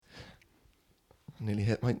nearly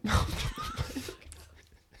hit my mouth.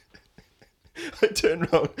 I turned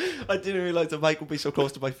around. I didn't realise the mic would be so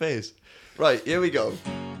close to my face. Right, here we go.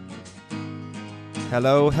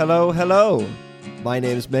 Hello, hello, hello. My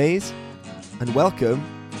name is Meiz, and welcome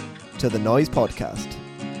to the Noiz Podcast.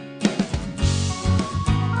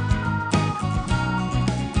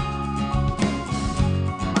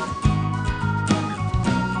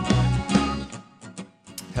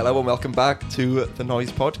 Hello and welcome back to the Noiz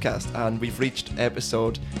Podcast, and we've reached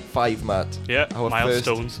episode 5, Matt. Yeah, our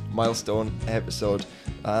milestones. First milestone episode.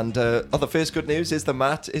 And the first good news is that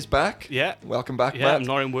Matt is back. Yeah. Welcome back, Yeah, Matt. I'm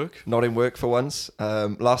not in work. Not in work for once.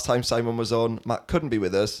 Last time Simon was on, Matt couldn't be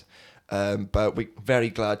with us, but we're very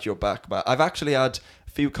glad you're back, Matt. I've actually had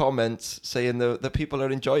a few comments saying the people are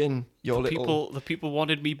enjoying your The people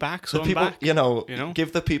wanted me back, so the I'm people, back. you know,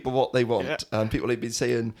 give the people what they want. Yeah. And people have been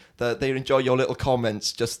saying that they enjoy your little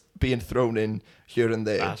comments just being thrown in here and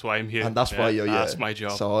there. That's why I'm here. And that's why you're here. That's my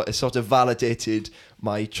job. So it sort of validated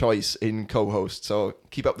my choice in co-host. So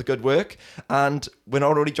keep up the good work. And we're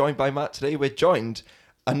not only joined by Matt today, we're joined,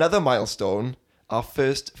 another milestone, our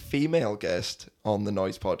first female guest on the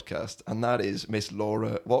Noiz Podcast, and that is Miss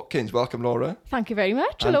Laura Watkins. Welcome, Laura. Thank you very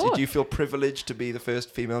much. And Hello. did you feel privileged to be the first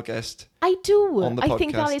female guest? I do. On the I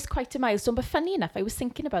think that podcast? is quite a milestone. But funny enough, I was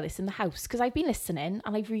thinking about this in the house because I've been listening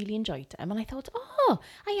and I've really enjoyed them. And I thought,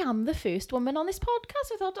 I am the first woman on this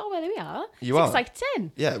podcast. I thought, well, there we are. You it's are.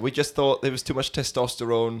 exciting. Yeah, we just thought there was too much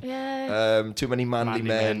testosterone, Yeah. too many manly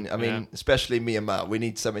men. I mean, yeah. especially me and Matt, we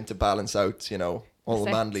need something to balance out, all the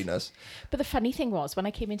That's it. manliness. But the funny thing was, when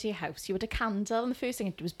I came into your house, you had a candle, and the first thing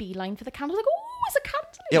I did was beeline for the candle. I was like, oh, there's a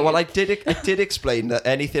candle Yeah, here. well, I did explain that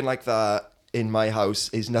anything like that in my house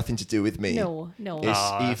is nothing to do with me. No. It's that's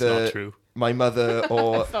either not true. my mother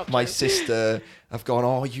or That's not my true. sister have gone,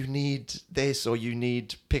 oh, you need this, or you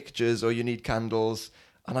need pictures, or you need candles.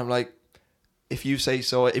 And I'm like, if you say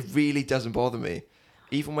so, it really doesn't bother me.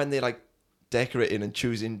 Even when they're like decorating and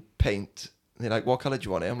choosing paint, they're like, what colour do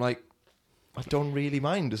you want it? I'm like, I don't really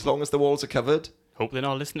mind as long as the walls are covered. Hope they're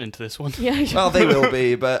not listening to this one. Yeah. Well, they will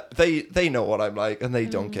be, but they know what I'm like and they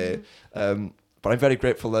don't care. But I'm very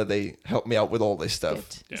grateful that they help me out with all this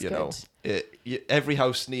stuff. Good. It's good. Every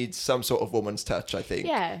house needs some sort of woman's touch, I think.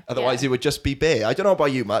 Yeah, Otherwise, yeah. it would just be bare. I don't know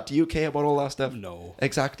about you, Matt. Do you care about all that stuff? No.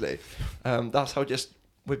 Exactly. That's how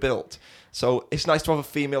we're built. So it's nice to have a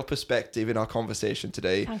female perspective in our conversation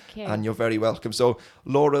today. Thank you. And you're very welcome. So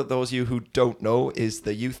Laura, those of you who don't know, is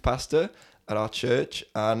the youth pastor at our church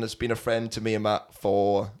and has been a friend to me and Matt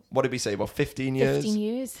for, what did we say, about 15 years? 15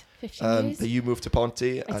 years. 15 years. That you moved to Ponte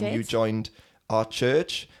and did. you joined our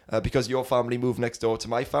church because your family moved next door to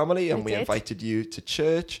my family and we did. invited you to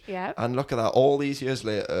church. Yeah. And look at that, all these years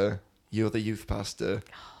later, you're the youth pastor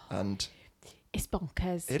and It's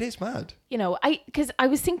bonkers. it is mad. Because I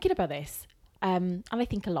was thinking about this, and I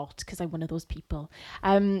think a lot because I'm one of those people.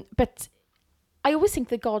 But I always think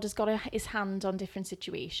that God has got his hand on different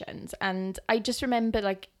situations. And I just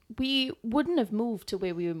remember, we wouldn't have moved to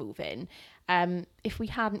where we were moving if we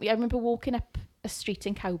hadn't. I remember walking up a street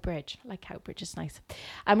in Cowbridge. Cowbridge is nice.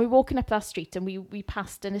 And we were walking up that street and we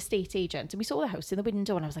passed an estate agent and we saw the house in the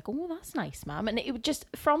window and I was like, oh, that's nice, ma'am. And it was just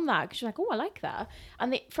from that, because you're like, oh, I like that.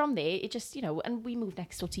 And from there, it just, and we moved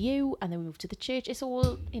next door to you and then we moved to the church. It's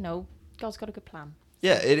all, God's got a good plan.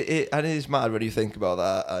 Yeah, and it is mad when you think about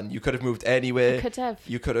that. And you could have moved anywhere. You could have.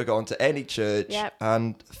 You could have gone to any church. Yep.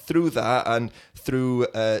 And through that and through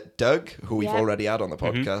Doug, who we've Yep. already had on the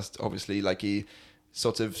podcast, obviously, he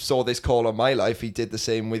sort of saw this call on my life. He did the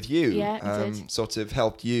same with you. Yeah, he did. Sort of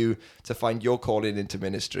helped you to find your calling into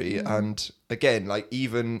ministry. And again,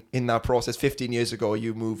 even in that process, 15 years ago,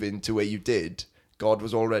 you moving to where you did, God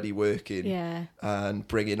was already working and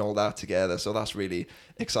bringing all that together. So that's really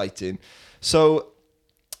exciting. So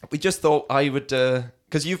we just thought I would,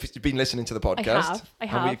 because you've been listening to the podcast. I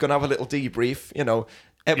have. And we're going to have a little debrief,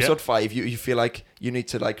 Episode 5, you feel like you need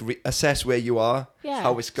to assess where you are, Yeah.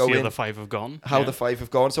 how it's See going, how the 5 have gone. how Yeah. the 5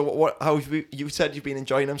 have gone. So how have you said you've been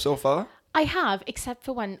enjoying them so far? I have, except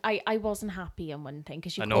for one. I wasn't happy on one thing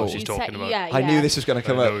because you. I know what she's you talking said, about. Yeah, I knew this was going to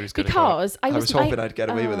come I up. know he's gonna come up. because I was hoping I'd get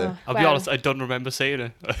away with it. I'll be honest, I don't remember saying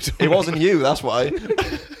it. It wasn't you, that's why.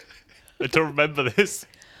 I don't remember this.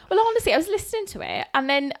 Well, honestly, I was listening to it, and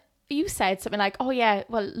then you said something like, "Oh yeah,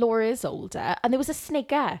 well, Laura is older," and there was a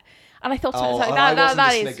snigger, and I thought Oh, like, and I wasn't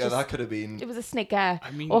that a is snigger. just- That could have been. It was a snigger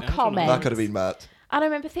I mean, or I don't know. comment. That could have been Matt. And I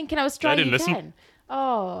remember thinking I was I didn't driving. listen.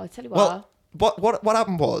 Oh, I tell you what. Well, what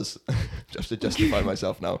happened was, just to justify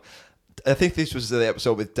myself now, I think this was the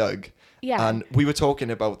episode with Doug. Yeah. And we were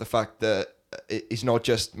talking about the fact that it's not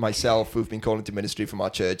just myself who've been called into ministry from our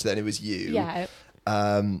church, then it was you. Yeah.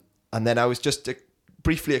 And then I was just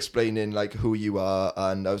briefly explaining like who you are,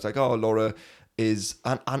 and I was like, oh, Laura is,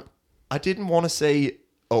 and I didn't want to say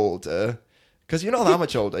older, because you're not that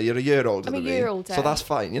much older. You're a year older than me. I'm a year older. So that's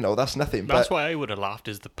fine. That's nothing. That's why I would have laughed,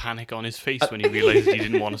 is the panic on his face when he realised he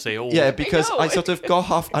didn't want to say older. Yeah, because I sort of got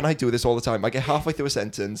half, and I do this all the time. I get halfway through a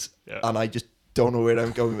sentence, and I just don't know where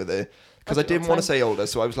I'm going with it. Because I didn't want to say older,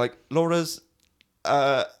 so I was like, Laura's,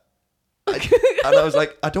 and I was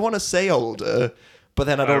like, I don't want to say older, but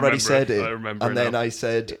then I'd already said it. And then I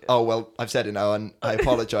said, oh, well, I've said it now, and I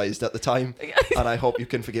apologised at the time, and I hope you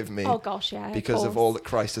can forgive me. Oh, gosh, yeah. Because of all that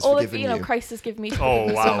Christ has forgiven you. Christ has given me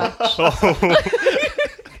oh, wow. so much.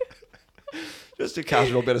 Just a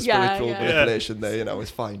casual bit of spiritual manipulation there, it's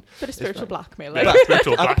fine. Bit of spiritual blackmail. But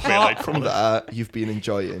spiritual blackmail. Apart from that, you've been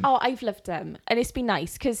enjoying. Oh, I've loved them. And it's been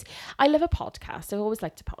nice because I love a podcast. I've always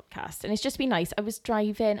liked a podcast. And it's just been nice. I was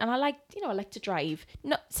driving and I like to drive.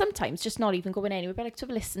 Not sometimes just not even going anywhere, but I like to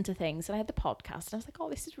listen to things. And I had the podcast and I was like, oh,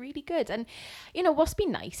 this is really good. And, what's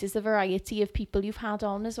been nice is the variety of people you've had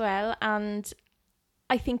on as well. And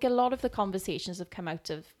I think a lot of the conversations have come out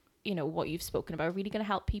of what you've spoken about are really going to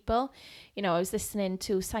help people. I was listening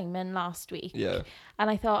to Simon last week, and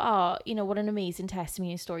I thought, what an amazing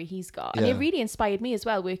testimony and story he's got, and it really inspired me as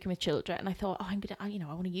well, working with children. And I thought, I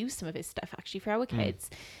want to use some of his stuff actually for our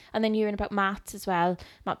kids. And then hearing about Matt as well,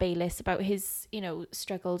 Matt Bayliss, about his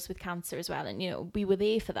struggles with cancer as well, and we were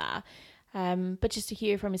there for that. But just to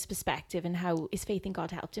hear from his perspective and how his faith in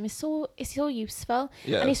God helped him is so useful,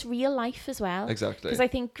 and it's real life as well. Exactly. Because I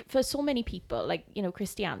think for so many people, like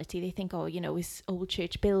Christianity, they think, it's old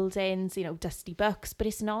church buildings, dusty books, but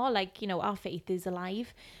it's not. Like our faith is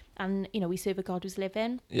alive, and we serve a God who's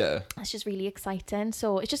living. Yeah, that's just really exciting.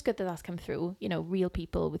 So it's just good that that's come through. Real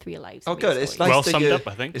people with real lives. Oh, good. It's nice well to summed hear, up,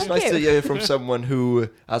 I think. It's nice to hear from someone who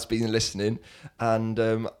has been listening, and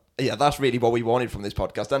that's really what we wanted from this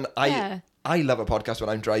podcast. And I love a podcast when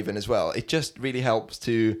I'm driving as well. It just really helps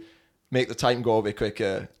to make the time go a bit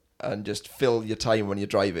quicker and just fill your time when you're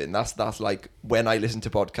driving. That's like when I listen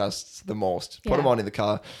to podcasts the most. Put them on in the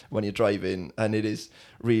car when you're driving, and it is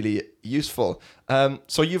really useful.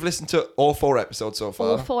 So you've listened to all 4 episodes so far?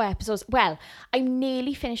 All 4 episodes. Well, I'm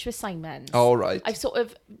nearly finished with Simon's. Oh, right. I've sort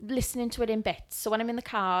of listening to it in bits. So when I'm in the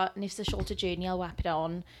car and if it's a shorter journey, I'll whap it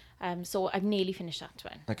on. So I've nearly finished that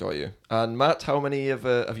one. I got you. And Matt, how many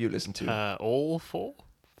have you listened to? All 4?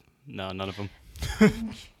 No, none of them.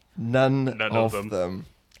 None of them.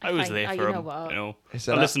 I was there for them. It's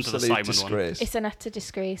I an listened to the Simon disgrace. one. It's an utter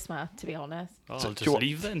disgrace, Matt, to be honest. Oh, I'll just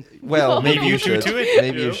leave then. Well, maybe you should. Do it.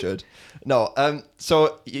 Maybe you should. No.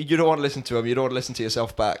 So you don't want to listen to them. You don't want to listen to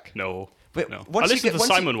yourself back. No. But no. I listened to the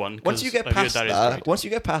Simon one. Once you get past that, once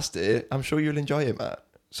you get past it, I'm sure you'll enjoy it, Matt.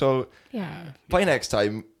 So by next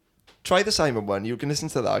time, try the Simon one. You can listen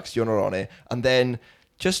to that because you're not on it, and then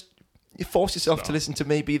just force yourself to listen to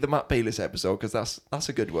maybe the Matt Bayliss episode, because that's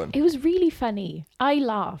a good one. It was really funny. I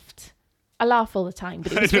laughed. I laugh all the time,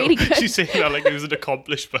 but it was really good. She's saying that like it was an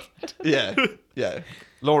accomplishment. Yeah.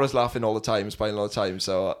 Laura's laughing all the time, smiling all the time,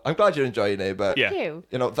 so I'm glad you're enjoying it, but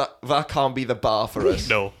that can't be the bar for us.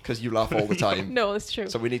 No. Because you laugh all the time. No, it's true.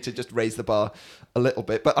 So we need to just raise the bar a little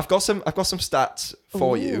bit. But I've got some stats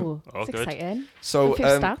for you. That's exciting. So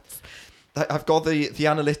stats. I've got the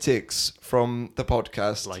analytics from the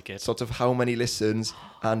podcast. Like it. Sort of how many listens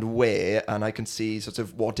and where, and I can see sort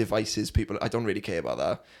of what devices people. I don't really care about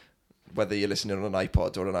that. Whether you're listening on an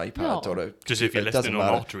iPod or an iPad or a... Just if you're listening or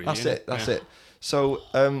not, really. That's it. So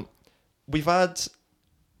we've had...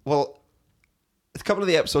 Well, a couple of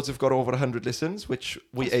the episodes have got over 100 listens, which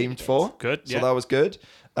we aimed for. Good, So that was good.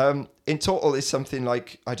 In total, it's something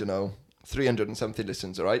like, 300 and something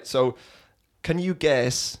listens, all right? So can you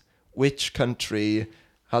guess which country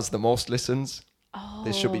has the most listens? Oh.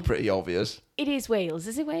 This should be pretty obvious. It is Wales.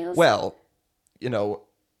 Is it Wales? Well,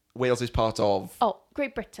 Wales is part of... Oh,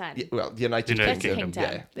 Great Britain. The United Kingdom.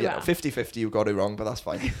 Yeah. 50-50, you got it wrong, but that's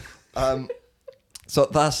fine. So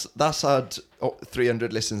that's had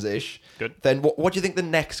 300 listens-ish. Good. Then what do you think the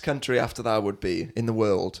next country after that would be in the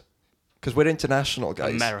world? Because we're international,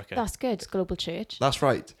 guys. America. That's good. It's global church. That's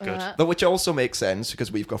right. Good. But which also makes sense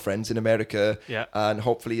because we've got friends in America. Yeah. And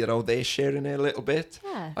hopefully, they're sharing it a little bit.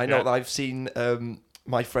 Yeah. I know that I've seen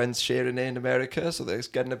my friends sharing it in America, so they're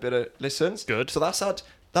getting a bit of listens. Good. So that's had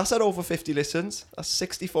over 50 listens. That's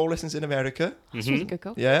 64 listens in America. That's really good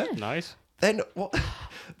goal. Yeah. Nice. Then what?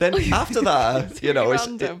 Then after that, it's really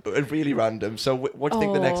random. It's really random. So what do you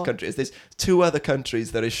think the next country is? There's 2 other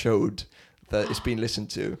countries that it showed that it's been listened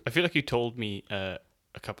to. I feel like you told me a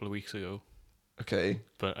couple of weeks ago. Okay.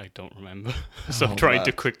 But I don't remember. So I'm trying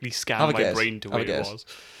to quickly scan my brain to where it was.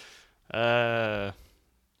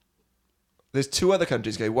 There's 2 other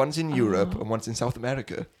countries, okay? One's in Europe and one's in South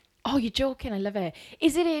America. Oh, you're joking. I love it.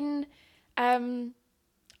 Is it in...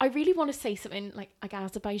 I really want to say something like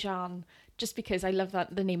Azerbaijan, just because I love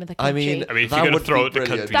the name of the country. I mean, if you're going to throw out the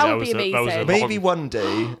countries, that would be amazing. Maybe one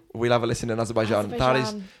day we'll have a listen in Azerbaijan.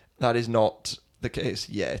 That is not the case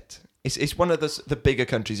yet. It's one of the bigger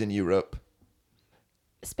countries in Europe.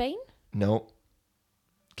 Spain? No.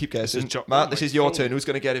 Keep guessing. Matt, this is your turn. Who's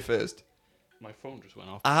going to get it first? My phone just went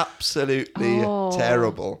off. Absolutely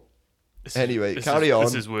terrible. Anyway, carry on.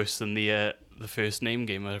 This is worse than the first name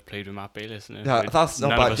game I played with Matt Bayliss. That's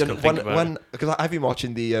not bad. Because I've been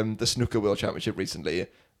watching the Snooker World Championship recently,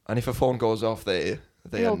 and if a phone goes off there,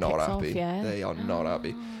 they are not happy. They are not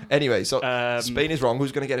happy. Anyway, so Spain is wrong.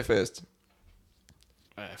 Who's going to get it first?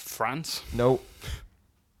 France? No.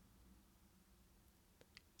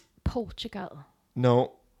 Portugal?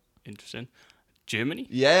 No. Interesting. Germany?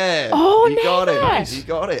 Yeah. Oh, he got it. Nice. He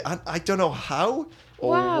got it. And I don't know how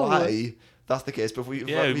or why that's the case, but we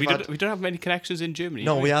don't have many connections in Germany.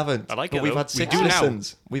 No, we haven't. I like but it. we've had 6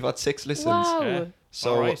 listens. We've had 6 listens. Wow. Yeah.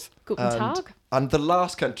 So, right. Guten Tag. And the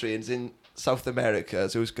last country is in South America.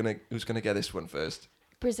 So who's gonna get this one first?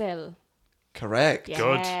 Brazil. Correct. Yeah.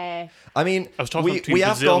 Good. I mean, we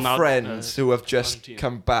have got friends who have just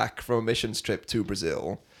come back from a mission trip to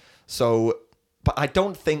Brazil. So, but I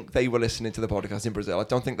don't think they were listening to the podcast in Brazil. I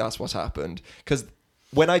don't think that's what's happened. Because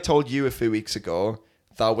when I told you a few weeks ago,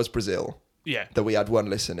 that was Brazil. Yeah. That we had one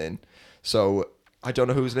listening. So I don't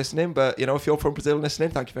know who's listening, but if you're from Brazil listening,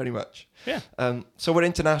 thank you very much. Yeah. So we're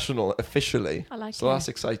international officially. I like so it. That's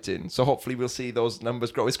exciting. So hopefully we'll see those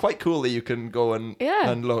numbers grow. It's quite cool that you can go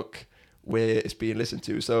and look where it's being listened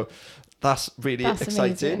to. So that's really exciting.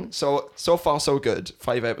 Amazing. So far so good.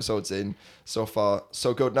 5 episodes in. So far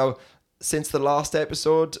so good. Now, since the last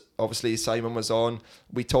episode, obviously Simon was on,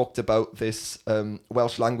 we talked about this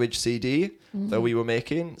Welsh language CD that we were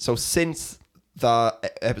making. So since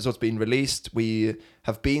that episode's been released, we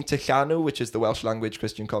have been to Llanw, which is the Welsh Language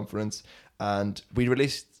Christian Conference, and we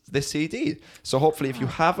released this CD. So hopefully if you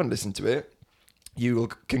haven't listened to it, you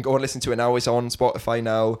can go and listen to it now. It's on Spotify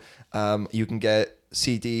now. You can get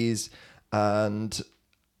CDs, and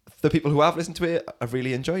the people who have listened to it have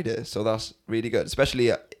really enjoyed it. So that's really good.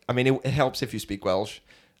 Especially, I mean, it helps if you speak Welsh.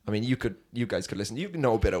 I mean, you guys could listen. You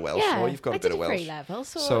know a bit of Welsh, or you've got a bit of Welsh. Level,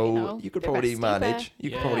 so you could probably manage.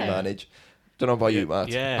 You could probably manage. Don't know about you, Matt.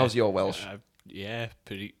 Yeah. How's your Welsh? Yeah,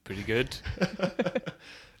 pretty good.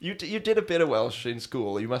 You did a bit of Welsh in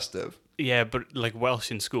school. You must have. Yeah, but like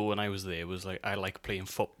Welsh in school when I was there was like I like playing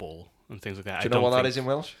football and things like that. Do you know what that is in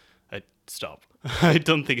Welsh? Stop. I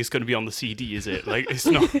don't think it's going to be on the CD, is it? Like, it's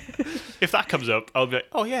not. If that comes up, I'll be like,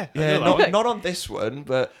 oh yeah. Yeah, not on this one,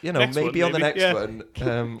 but maybe on the next one,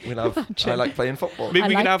 we'll have. I like playing football. Maybe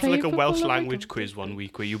we can have like a Welsh language quiz one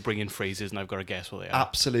week where you bring in phrases and I've got to guess what they are.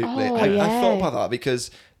 Absolutely. I thought about that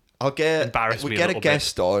because we'll get a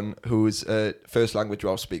guest on who's a first language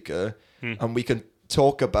Welsh speaker, and we can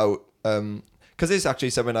talk about because this is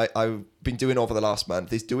actually something I've been doing over the last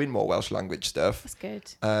month. Is doing more Welsh language stuff.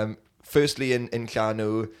 That's good. Firstly in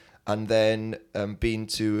Llanw, and then been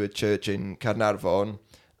to a church in Caernarfon,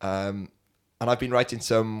 and I've been writing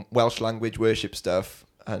some Welsh language worship stuff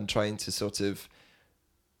and trying to sort of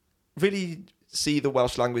really see the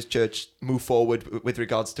Welsh language church move forward with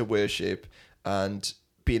regards to worship and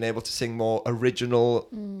being able to sing more original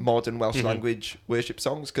modern Welsh language worship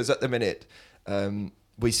songs, because at the minute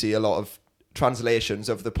we see a lot of translations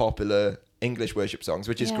of the popular English worship songs,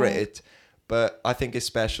 which is great. But I think it's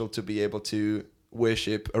special to be able to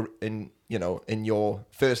worship in your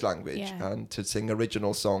first language and to sing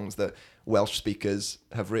original songs that Welsh speakers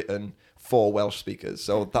have written for Welsh speakers.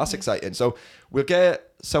 So that's exciting. So we'll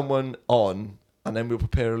get someone on, and then we'll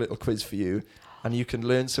prepare a little quiz for you, and you can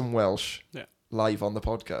learn some Welsh live on the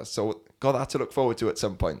podcast. So got that to look forward to at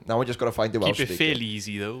some point. Now we just got to find the Welsh speaker. Keep it fairly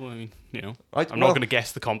easy though. I mean, I'm not going to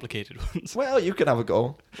guess the complicated ones. Well, you can have a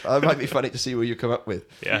go. It might be funny to see what you come up with.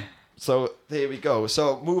 Yeah. So there we go.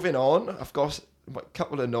 So moving on, I've got a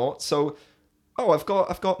couple of notes. So, I've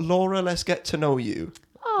got Laura. Let's get to know you.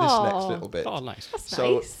 This next little bit. Oh, nice. That's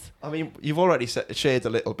nice. I mean, you've already shared a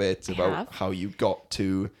little bit about how you got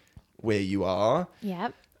to where you are. Yeah.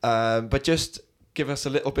 But just give us a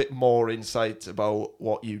little bit more insight about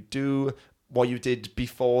what you do, what you did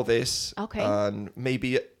before this, and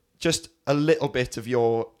maybe just a little bit of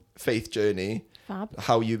your faith journey. Fab.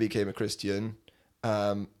 How you became a Christian.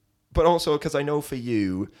 But also, because I know for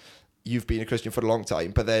you, you've been a Christian for a long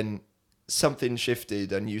time, but then something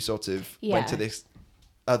shifted and you sort of went to this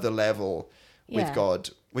other level with God,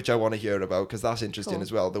 which I want to hear about, because that's interesting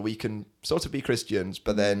as well, that we can sort of be Christians,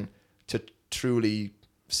 but then to truly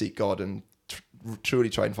seek God and truly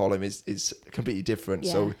try and follow him is completely different.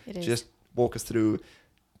 So just walk us through,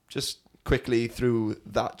 just quickly through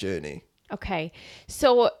that journey. Okay.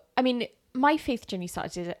 So, I mean, my faith journey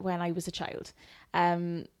started when I was a child.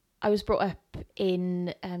 I was brought up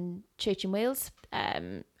in church in Wales,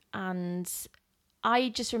 and I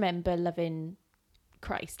just remember loving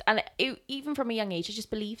Christ. And even from a young age, I just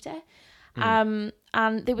believed it. And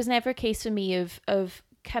there was never a case for me of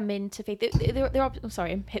coming to faith. I'm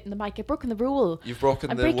sorry, I'm hitting the mic. I've broken the rule. You've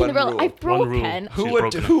broken I'm the breaking one the rule. rule. I've broken.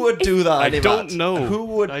 Who would do that? I don't know. Who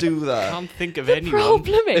would do that? I can't think of The anyone.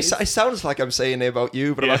 problem is, It sounds like I'm saying it about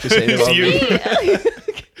you, but I'm actually saying it about It's me.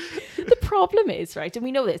 the problem is, right, and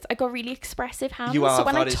we know this, I got really expressive hands. You are, so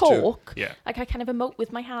when I that is true. talk, Yeah. like I kind of emote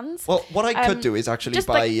with my hands. Well, what I could do is actually just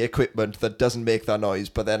buy equipment that doesn't make that noise,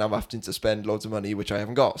 but then I'm having to spend loads of money, which I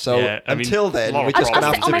haven't got. So until then, we're just going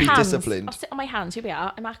to have to be disciplined. I'll sit on my hands. Here we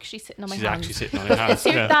are. I'm actually sitting on my She's hands. actually sitting on her hands. So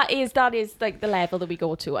Yeah. that is like the level that we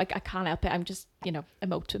go to. I can't help it. I'm just,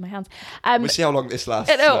 emote with my hands. We'll see how long this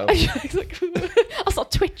lasts. I know. now. I'll start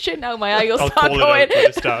twitching now. My eye will I'll start call going. it out when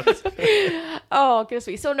it starts. Oh, goodness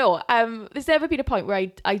me. So no, there's never been a point where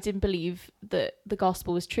I didn't believe that the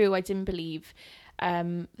gospel was true. I didn't believe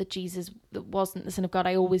that Jesus wasn't the Son of God.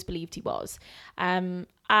 I always believed he was. And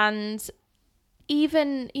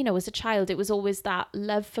even, as a child, it was always that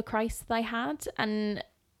love for Christ that I had. And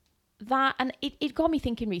it got me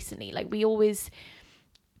thinking recently, like we always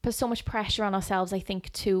put so much pressure on ourselves, I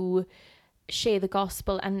think, to share the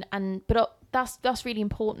gospel but that's really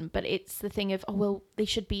important, but it's the thing of, they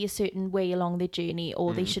should be a certain way along their journey,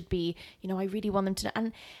 or they should be, I really want them to know.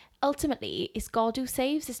 And ultimately it's God who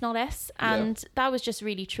saves, it's not us. And that was just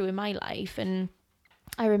really true in my life. And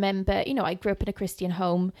I remember, I grew up in a Christian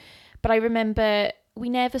home, but I remember we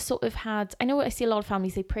never sort of had, I know I see a lot of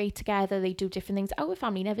families, they pray together, they do different things. Our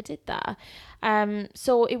family never did that.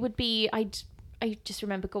 So it would be, I just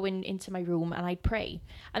remember going into my room and I'd pray.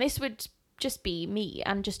 And this would just be me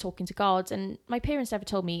and just talking to God. And my parents never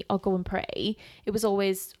told me, I'll go and pray. It was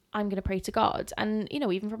always, I'm going to pray to God. And,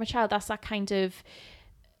 even from a child, that's that kind of,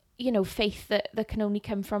 faith that can only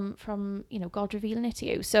come from, God revealing it to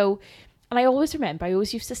you. So, and I always remember, I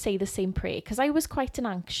always used to say the same prayer because I was quite an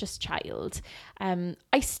anxious child.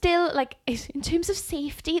 I still, like, in terms of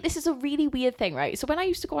safety, this is a really weird thing, right? So when I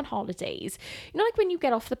used to go on holidays, like when you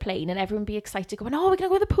get off the plane and everyone be excited going, we're going to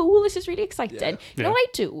go to the pool, this is really exciting. Yeah. You know what I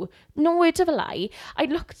do? No words of a lie. I'd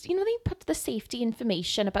look, they put the safety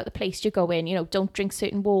information about the place you're going, don't drink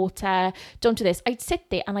certain water, don't do this. I'd sit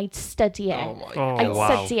there and I'd study it. Oh my God. I'd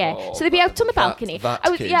study it. So they'd be out on the balcony.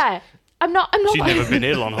 Kid. I'm not. She's never been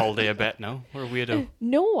ill on holiday, I bet. No, what a weirdo.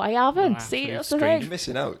 No, I haven't. Oh, See, that's the strange. thing. You're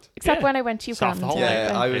missing out. Except when I went to South Uganda. Holiday.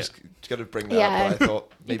 Yeah, I was going to bring that up, but I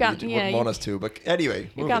thought maybe you wouldn't want us to. But anyway,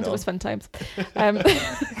 moving Uganda on. was fun times.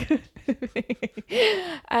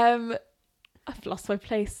 I've lost my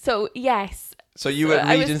place. So yes. So you were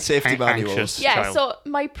reading safety manuals. Anxious. Yeah, child. so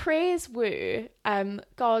my prayers were,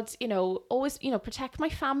 God, always, protect my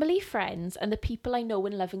family, friends, and the people I know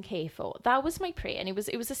and love and care for. That was my prayer, and it was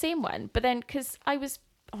the same one. But then, because I was,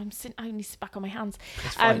 I need to sit back on my hands.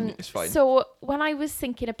 It's fine. It's fine. So when I was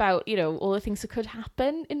thinking about, all the things that could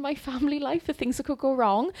happen in my family life, the things that could go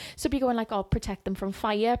wrong, so be going like, protect them from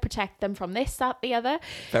fire, protect them from this, that, the other.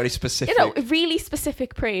 Very specific. Really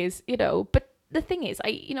specific prayers, but the thing is,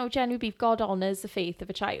 I genuinely believe God honours the faith of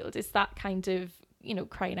a child. It's that kind of,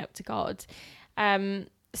 crying out to God.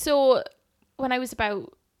 So when I was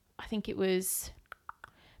about, I think it was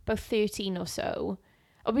about 13 or so,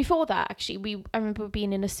 or before that, actually, I remember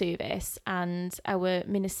being in a service, and our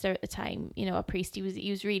minister at the time, our priest, he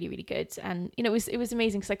was really, really good. And, it was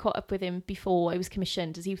amazing because I caught up with him before I was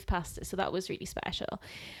commissioned as youth pastor. So that was really special.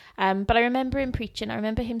 But I remember him preaching. I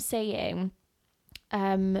remember him saying,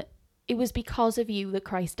 it was because of you that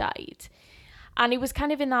Christ died. And it was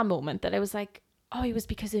kind of in that moment that I was like, it was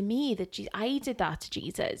because of me that I did that to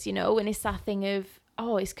Jesus, and it's that thing of,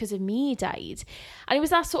 it's because of me he died. And it was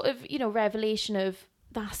that sort of, revelation of,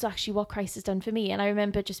 that's actually what Christ has done for me. And I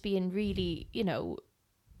remember just being really, sort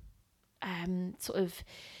of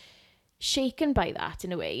shaken by that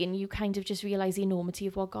in a way. And you kind of just realise the enormity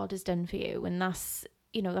of what God has done for you. And that's,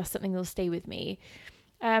 that's something that'll stay with me.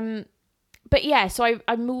 But yeah, so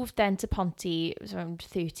I moved then to Ponty. It was around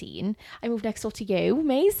 13. I moved next door to you,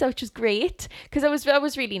 Meiz, which was great because that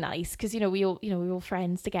was really nice because we were all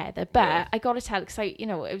friends together. But I got to tell, because I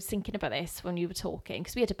was thinking about this when you were talking,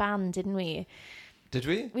 because we had a band, didn't we? Did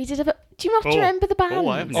we? We did do you not remember the band? Oh,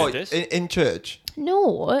 I haven't heard this. In church?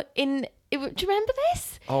 No, in Do you remember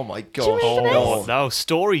this? Oh my Do you gosh. remember Oh, now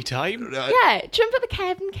story time. Yeah, do you remember the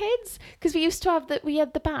Kevin kids? Because we used to have we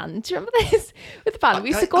had the band. Do you remember this? With the band, we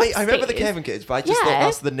used to go upstairs. I remember the Kevin kids, but I just thought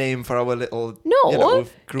that's the name for our little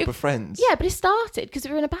group of friends. Yeah, but it started because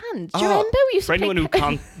we were in a band. Do you remember? We used for to anyone who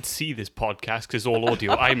can't see this podcast because it's all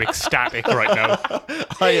audio, I'm ecstatic right now.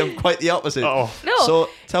 I am quite the opposite. Oh. No. So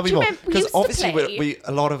tell me more. Because obviously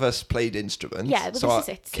a lot of us played instruments. Yeah, well, so this is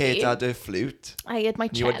it. Kate had her flute. I had my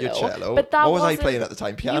cello. You had your cello. But that what was I playing at the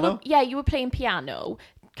time? Piano? You were playing piano.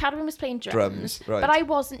 Catherine was playing drums. Right. But I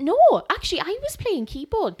wasn't. No, actually, I was playing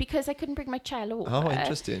keyboard because I couldn't bring my cello over. Oh,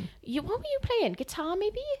 interesting. What were you playing? Guitar,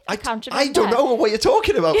 maybe? I can't remember. I don't know what you're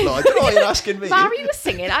talking about, Flo. I don't know what you're asking me. Mary was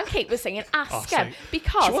singing and Kate was singing. Ask him.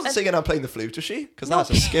 Because she wasn't singing and playing the flute, was she? Because that's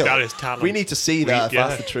a skill. That is talent. We need to see that if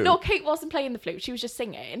that's the truth. No, Kate wasn't playing the flute. She was just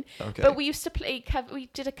singing. Okay. But we used to play. We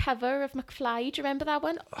did a cover of McFly. Do you remember that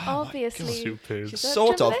one? Obviously. Superb.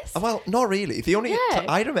 Sort of. Well, not really. The only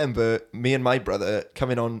I remember me and my brother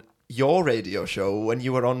coming on your radio show when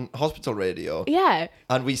you were on hospital radio. Yeah.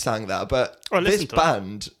 And we sang that. But this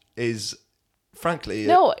band is, frankly,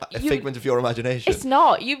 a figment of your imagination. It's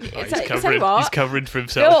not. He's covering for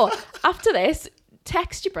himself. No, after this,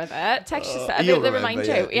 text your brother. Text your sister. They'll remind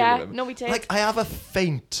you. Yeah, no, we did. Like, I have a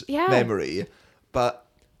faint memory, but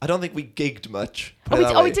I don't think we gigged much.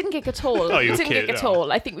 We didn't gig at all. We didn't gig at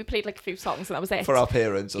all. I think we played like a few songs and that was it. For our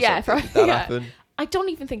parents or something. Did that happen? I don't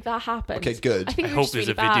even think that happened. Okay, good. I hope there's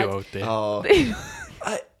a video out there. Oh.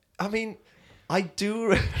 I mean, I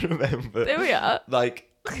do remember. There we are. Like,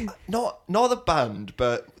 not the band,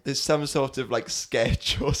 but there's some sort of like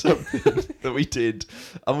sketch or something that we did,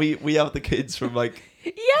 and we have the kids from like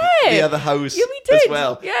the other house we did. as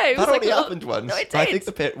well. Yeah, it that was only happened once. No, it did. I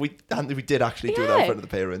think we did actually do that in front of the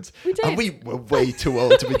parents. We did. And we were way too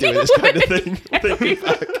old to be doing this kind of thing. Thinking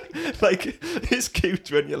back, like, it's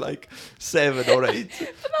cute when you're like 7 or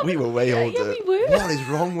 8. We were way older. Yeah, we were. What is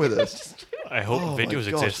wrong with us? I hope videos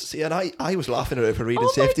exist. See, and I was laughing at her for reading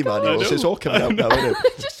safety manuals. So it's all coming out now, isn't it?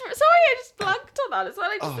 I just blanked on that as well.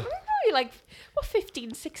 I just you're like, what,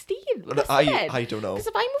 15, 16? I don't know. Because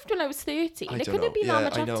if I moved when I was 13, it couldn't have been that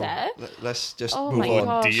much after. Let's just move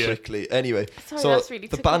on quickly. Anyway, sorry, so that's really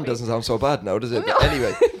the band doesn't sound so bad now, does it? No. But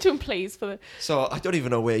anyway. Doing plays for the... So I don't even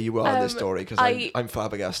know where you are in this story because I'm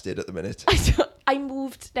flabbergasted at the minute. I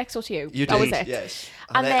moved next door to you. You did, that was it. Yes.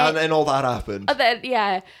 And then all that happened. And then,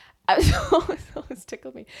 yeah. It's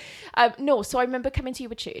tickled me. So I remember coming to you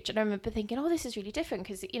at church and I remember thinking, oh, this is really different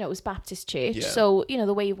because, it was Baptist church. Yeah. So,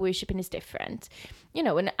 the way of worshipping is different,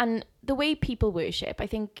 and the way people worship, I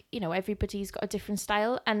think, everybody's got a different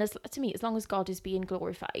style. And to me, as long as God is being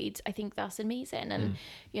glorified, I think that's amazing. And,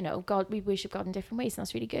 we worship God in different ways and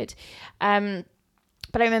that's really good.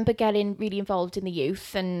 But I remember getting really involved in the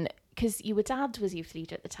youth and because your dad was youth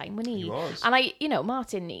leader at the time, wasn't he? He was. And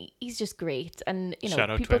Martin, he's just great. And, Shout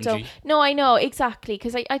out people to don't... No, I know, exactly.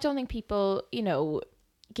 Because I don't think people,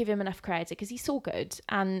 give him enough credit because he's so good.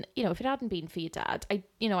 And, if it hadn't been for your dad, I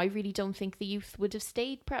really don't think the youth would have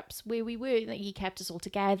stayed perhaps where we were. Like, he kept us all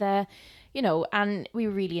together, and we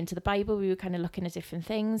were really into the Bible. We were kind of looking at different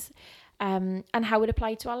things and how it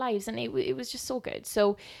applied to our lives. And it was just so good.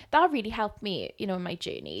 So that really helped me, in my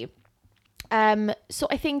journey. So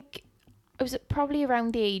I think I was probably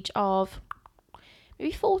around the age of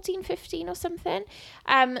maybe 14, 15 or something.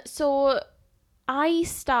 So I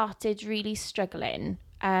started really struggling.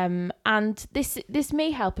 And this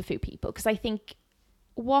may help a few people because I think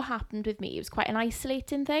what happened with me, it was quite an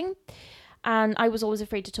isolating thing. And I was always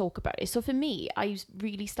afraid to talk about it. So for me, I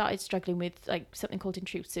really started struggling with like something called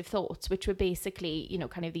intrusive thoughts, which were basically,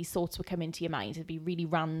 kind of these thoughts would come into your mind. It'd be really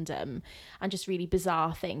random and just really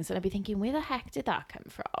bizarre things. And I'd be thinking, where the heck did that come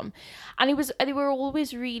from? And they were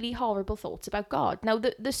always really horrible thoughts about God. Now,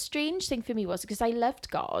 the strange thing for me was because I loved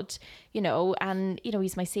God, and,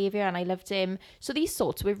 he's my savior and I loved him. So these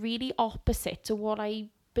thoughts were really opposite to what I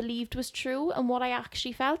believed was true and what I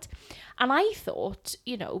actually felt. And I thought,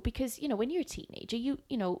 because, when you're a teenager,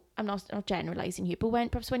 I'm not generalizing here, but when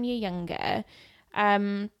you're younger,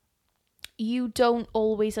 you don't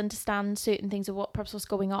always understand certain things of what's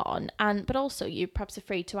going on. But also you're perhaps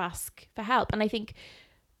afraid to ask for help. And I think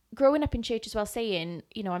growing up in church as well, saying,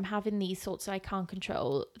 I'm having these thoughts that I can't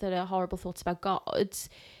control that are horrible thoughts about God,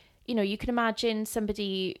 you can imagine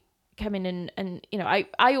somebody come in and I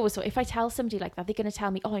always thought if I tell somebody like that, they're going to tell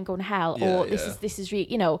me, oh, I'm going to hell, or this is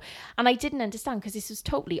really, and I didn't understand because this was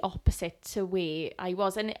totally opposite to where I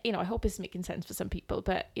was. And, I hope it's making sense for some people,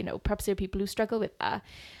 but, perhaps there are people who struggle with that.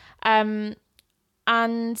 And,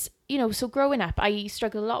 so growing up, I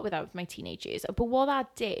struggled a lot with that with my teenage years. But what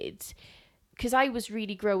that did because I was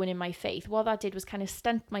really growing in my faith, what that did was kind of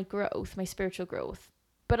stunt my growth, my spiritual growth.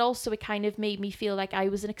 But also it kind of made me feel like I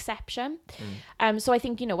was an exception. So I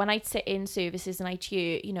think, when I'd sit in services and I'd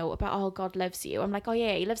hear, about, oh, God loves you. I'm like, oh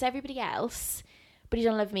yeah, he loves everybody else, but he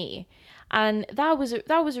don't love me. And that was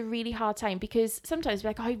a really hard time, because sometimes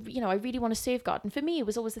like, I really want to serve God. And for me, it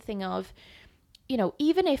was always the thing of,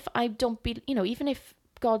 even if I don't be, even if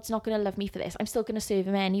God's not going to love me for this, I'm still going to serve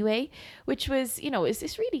him anyway, which was,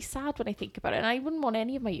 it's really sad when I think about it. And I wouldn't want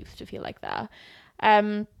any of my youth to feel like that.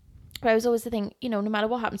 But I was always the thing, no matter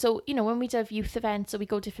what happens. So, when we do youth events or we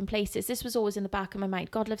go different places, this was always in the back of my mind.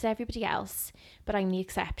 God loves everybody else, but I'm the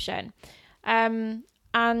exception. And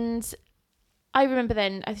I remember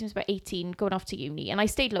then, I think it was about 18, going off to uni. And I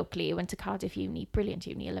stayed locally. I went to Cardiff Uni, brilliant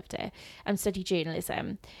uni, I loved it, and studied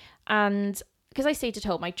journalism. And because I stayed at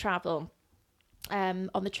home, I'd travel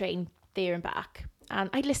on the train there and back. And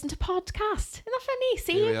I'd listen to podcasts. Isn't that funny?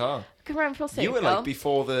 See? Here we are. Come around full circle. You were like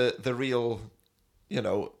before the real...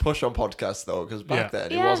 push on podcasts though, because back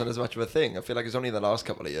then it wasn't as much of a thing. I feel like it's only the last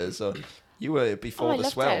couple of years. So you were before the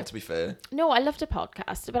swell, to be fair. No, I loved a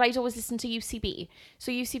podcast, but I'd always listen to UCB.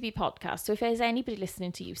 So UCB podcast. So if there's anybody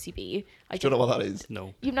listening to UCB, I don't know what that is.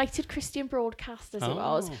 No. United Christian Broadcasters it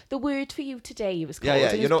was. The Word for You Today was called.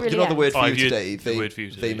 Yeah. You know the Word for You Today.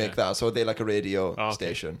 They make that. So they're like a radio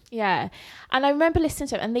station. Yeah. And I remember listening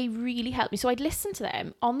to them, and they really helped me. So I'd listen to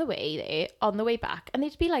them on the way there, on the way back, and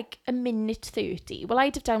they'd be like a minute 30. Well,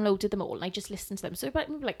 I'd have downloaded them all and I just listened to them. So about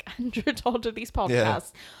maybe like 100 odd of these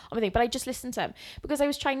podcasts on my thing, but I just listened to them because I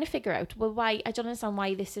was trying to figure out, well, why, I don't understand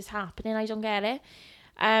why this is happening. I don't get it.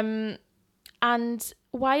 And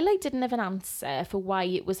while I didn't have an answer for why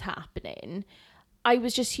it was happening, I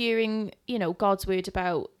was just hearing, God's word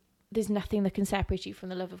about there's nothing that can separate you from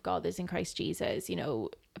the love of God that's in Christ Jesus,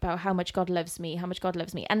 about how much God loves me,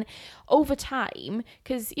 And over time,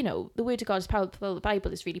 because, the word of God is powerful, the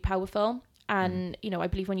Bible is really powerful. And, I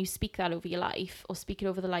believe when you speak that over your life or speak it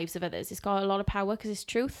over the lives of others, it's got a lot of power because it's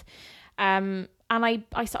truth. And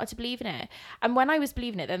I started to believe in it. And when I was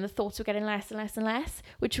believing it, then the thoughts were getting less and less and less,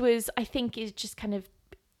 which was, I think, is just kind of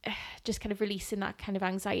releasing that kind of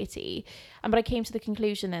anxiety. But I came to the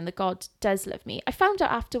conclusion then that God does love me. I found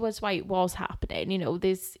out afterwards why it was happening.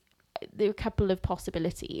 There were a couple of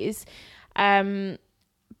possibilities.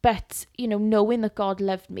 But, knowing that God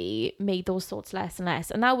loved me made those thoughts less and less.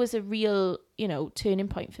 And that was a real, turning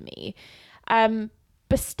point for me.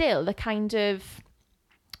 But still, the kind of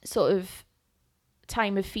sort of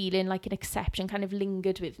time of feeling like an exception kind of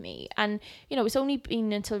lingered with me. And, it's only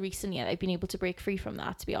been until recently that I've been able to break free from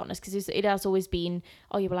that, to be honest, because it has always been,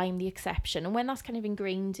 oh, yeah, well, I'm the exception. And when that's kind of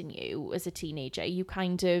ingrained in you as a teenager, you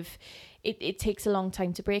kind of, it takes a long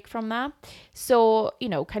time to break from that. So,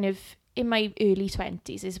 kind of, in my early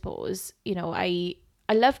 20s, I suppose, I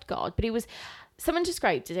loved God, but it was, someone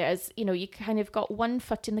described it as, you kind of got one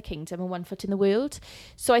foot in the kingdom and one foot in the world.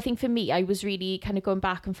 So I think for me, I was really kind of going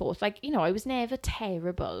back and forth. Like, I was never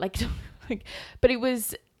terrible, but it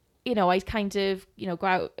was, I'd kind of, go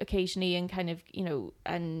out occasionally and kind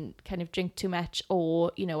of drink too much,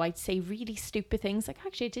 or, I'd say really stupid things like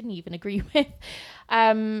actually I didn't even agree with.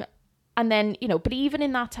 And then, but even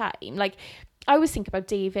in that time, like, I always think about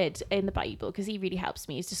David in the Bible because he really helps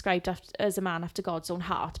me. He's described as a man after God's own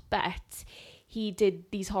heart, but he did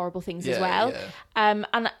these horrible things as well. Yeah.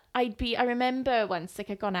 And I remember once,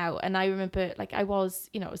 like, I'd gone out and I remember, like, I was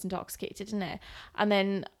intoxicated, didn't it? And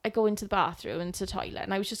then I go into the bathroom, into the toilet,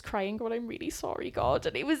 and I was just crying, going, I'm really sorry, God.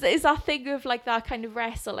 And it's that thing of, like, that kind of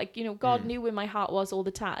wrestle, like, God knew where my heart was all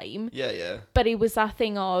the time. Yeah. But it was that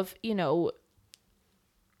thing of,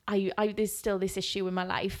 there's still this issue in my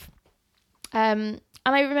life. And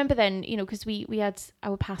I remember then, because we had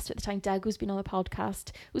our pastor at the time, Doug, who's been on the podcast,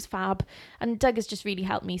 it was fab. And Doug has just really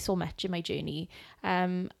helped me so much in my journey.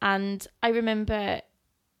 And I remember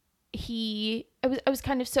I was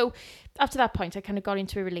kind of, so after that point, I kind of got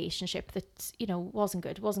into a relationship that, wasn't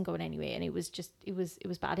good, wasn't going anywhere. And it was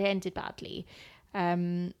bad. It ended badly.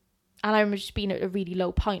 And I remember just being at a really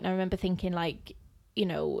low point. And I remember thinking, like,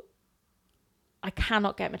 I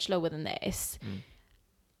cannot get much lower than this.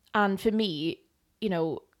 And for me,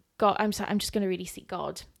 God, I'm just going to really seek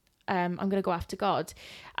God. I'm going to go after God.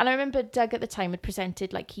 And I remember Doug at the time had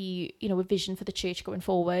presented, like, a vision for the church going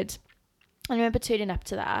forward. And I remember turning up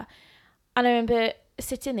to that. And I remember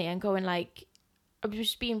sitting there and going, like, I was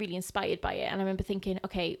just being really inspired by it. And I remember thinking,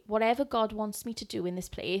 okay, whatever God wants me to do in this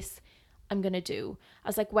place, I'm going to do. I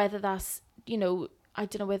was like, whether that's, I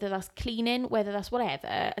don't know, whether that's cleaning, whether that's whatever.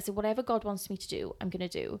 I said, whatever God wants me to do, I'm going to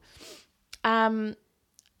do.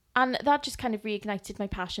 And that just kind of reignited my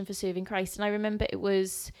passion for serving Christ. And I remember it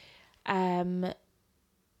was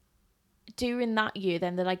during that year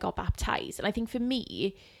then that I got baptized. And I think for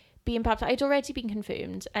me, being baptized, I'd already been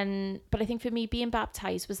confirmed, but I think for me, being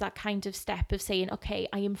baptized was that kind of step of saying, okay,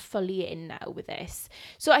 I am fully in now with this.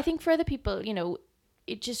 So I think for other people, you know,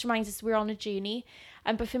 it just reminds us we're on a journey.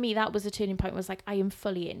 But for me, that was a turning point. Was like, I am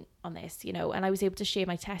fully in on this, you know, and I was able to share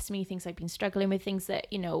my testimony, things I've been struggling with, things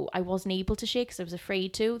that, you know, I wasn't able to share because I was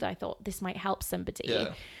afraid to, that I thought this might help somebody.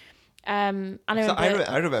 Yeah. And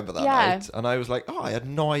I remember that night, and I was like, "Oh, I had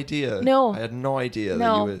no idea. No, I had no idea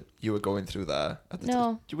that you were going through that."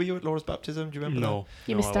 Were you at Laura's baptism? Do you remember? No,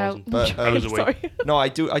 you missed out. But I was away. Sorry. No, I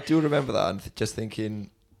do remember that, and just thinking,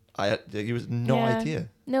 you was no idea.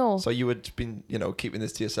 No. So you had been, you know, keeping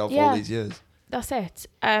this to yourself all these years. That's it.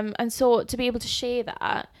 And so to be able to share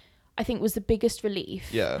that, I think was the biggest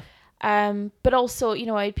relief. Yeah. But also, you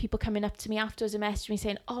know, I had people coming up to me afterwards and messaging me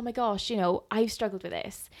saying, oh my gosh, you know, I've struggled with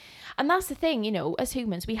this. And that's the thing, you know, as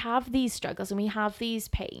humans, we have these struggles and we have these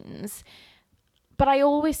pains. But I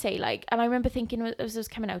always say, like, and I remember thinking as I was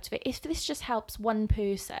coming out of it, if this just helps one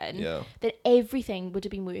person, then everything would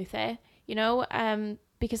have been worth it, you know,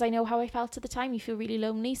 because I know how I felt at the time. You feel really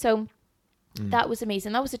lonely. So that was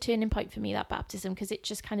amazing. That was a turning point for me, that baptism, because it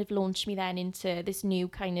just kind of launched me then into this new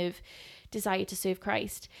kind of desire to serve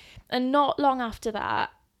Christ. And not long after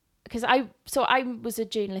that, because I was a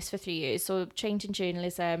journalist for 3 years, so trained in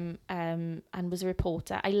journalism, and was a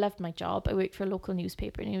reporter. I loved my job. I worked for a local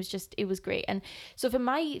newspaper, and it was great. And so for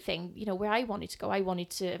my thing, you know, where I wanted to go, I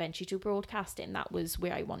wanted to eventually do broadcasting. That was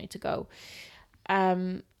where I wanted to go.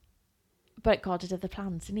 But God had other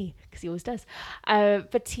plans, didn't he? Because he always does. And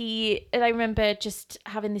I remember just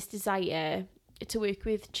having this desire to work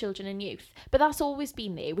with children and youth. But that's always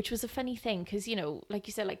been there, which was a funny thing because, you know, like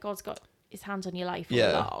you said, like God's got his hands on your life all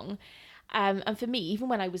along. And for me, even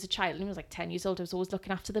when I was a child, and I was like 10 years old, I was always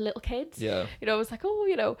looking after the little kids. Yeah. You know, I was like, oh,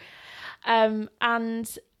 you know.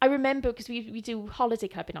 And I remember, because we do holiday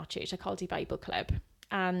club in our church, like Holiday Bible Club.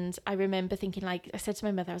 And I remember thinking, like, I said to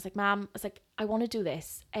my mother, I was like, Mom, I want to do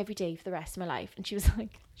this every day for the rest of my life. And she was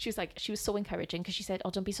so encouraging, because she said, oh,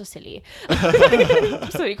 don't be so silly.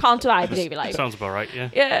 So you can't do that every day of your life. Sounds about right, yeah.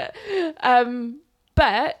 Yeah.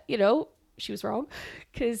 But, you know, she was wrong,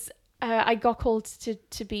 because I got called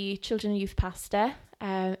to be children and youth pastor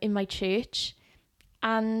in my church.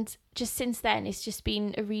 And just since then, it's just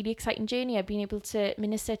been a really exciting journey. I've been able to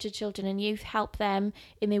minister to children and youth, help them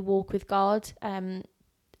in their walk with God,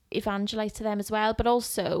 evangelize to them as well. But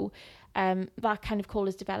also that kind of call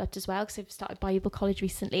has developed as well, because I've started Bible college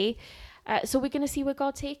recently. So we're going to see where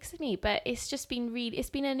God takes me. But it's just been it's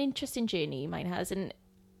been an interesting journey, mine has. And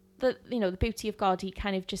the beauty of God, he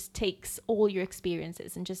kind of just takes all your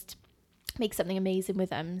experiences and just makes something amazing with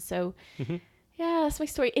them. So yeah, that's my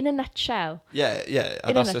story in a nutshell. Yeah.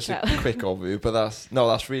 And that's just a quick overview, but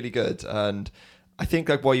that's really good. And I think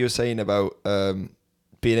like what you were saying about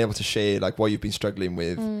being able to share like what you've been struggling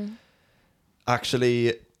with,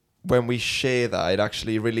 actually, when we share that, it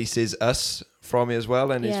actually releases us from it as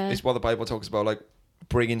well. And it's what the Bible talks about, like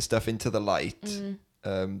bringing stuff into the light,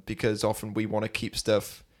 because often we want to keep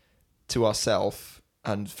stuff to ourselves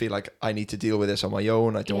and feel like I need to deal with this on my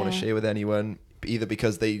own. I don't want to share with anyone, either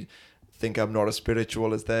because they think I'm not as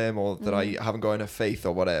spiritual as them, or that I haven't got enough faith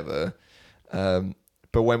or whatever.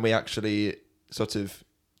 But when we actually sort of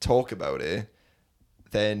talk about it,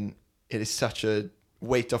 then it is such a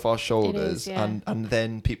weight off our shoulders, and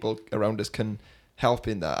then people around us can help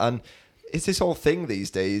in that. And it's this whole thing these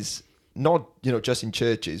days, not just in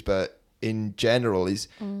churches, but in general, is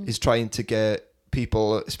trying to get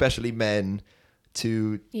people, especially men,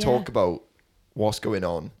 to talk about what's going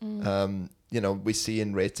on. We're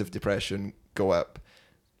seeing rates of depression go up,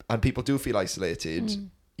 and people do feel isolated,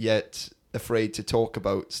 yet afraid to talk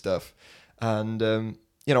about stuff. And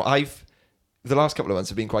the last couple of months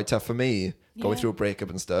have been quite tough for me, going through a breakup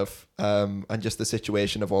and stuff, and just the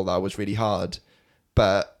situation of all that was really hard.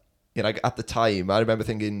 But at the time, I remember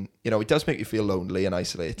thinking, it does make you feel lonely and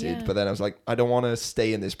isolated. But then I was like, I don't want to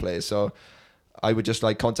stay in this place, so I would just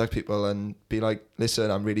like contact people and be like, listen,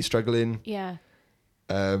 I'm really struggling. Yeah.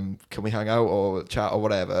 Can we hang out or chat or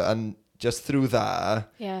whatever? And just through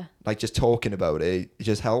that, like just talking about it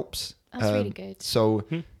just helps. That's really good. So,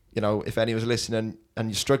 if anyone's listening and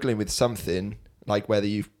you're struggling with something, like whether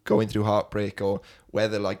you're going through heartbreak, or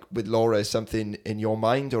whether like with Laura is something in your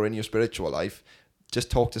mind or in your spiritual life, just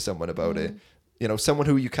talk to someone about it. Someone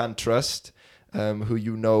who you can trust, who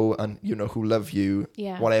and who love you,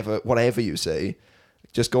 whatever you say.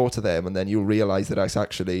 Just go to them, and then you'll realize that it's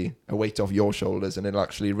actually a weight off your shoulders, and it'll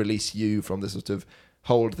actually release you from the sort of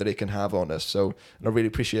hold that it can have on us. So, and I really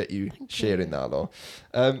appreciate you sharing that,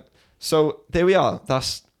 Laura. So there we are.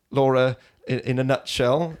 That's Laura. in a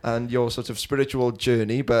nutshell and your sort of spiritual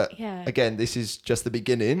journey. But again, this is just the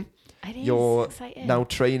beginning. It is You're exciting. now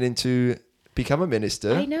training to become a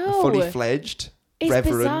minister. I know. Fully fledged. It's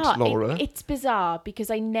Reverend bizarre. Laura. It's bizarre because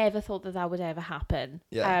I never thought that would ever happen.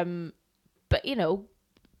 Yeah. But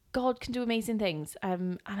God can do amazing things.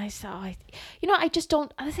 And I just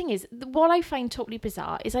don't. And the thing is, what I find totally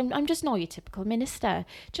bizarre is I'm just not your typical minister.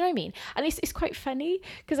 Do you know what I mean? And it's quite funny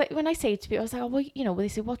because when I say it to people, I was like, oh, well, they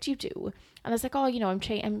say, what do you do? And I was like, oh,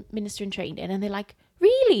 I'm minister in training. And they're like,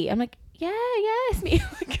 really? I'm like, yeah, it's me.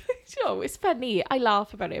 It's funny. I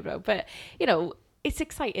laugh about it, bro. But it's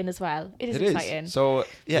exciting as well. It is exciting. So,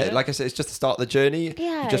 like I said, it's just the start of the journey.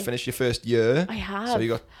 Yeah. You just finished your first year. I have. So you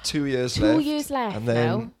got 2 years left. 2 years left and then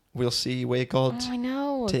now. we'll see where God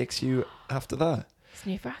takes you after that. It's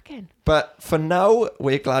nerve-wracking. But for now,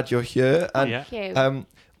 we're glad you're here. And Thank you.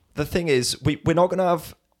 the thing is, we're not going to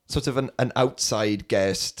have sort of an outside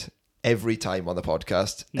guest every time on the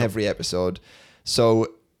podcast, every episode.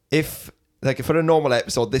 So if for a normal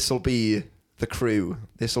episode, this will be the crew.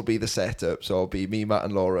 This will be the setup. So it'll be me, Matt,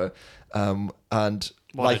 and Laura. And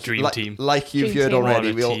what a dream team! Like you've Dream heard team.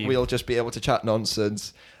 already, What a we'll just be able to chat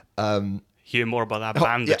nonsense. Hear more about that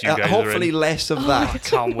band that you guys hopefully are in. less of that.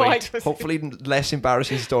 Can't wait. Hopefully less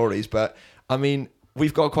embarrassing stories. But I mean,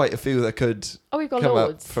 we've got quite a few that could we've got come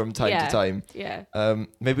loads. up from time to time. Yeah.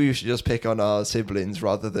 Maybe we should just pick on our siblings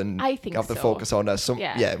rather than have the focus on us.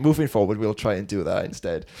 Moving forward, we'll try and do that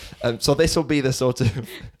instead. So this will be the sort of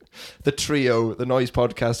the trio, the Noiz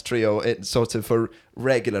Podcast trio, it's sort of for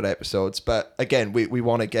regular episodes. But again, we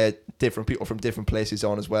want to get different people from different places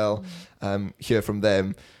on as well, hear from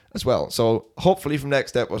them as well. So hopefully from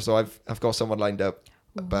next episode, I've got someone lined up,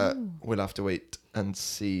 but we'll have to wait and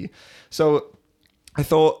see. So I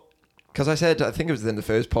thought, because I said, I think it was in the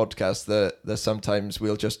first podcast, that sometimes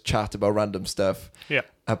we'll just chat about random stuff,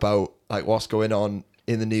 about like what's going on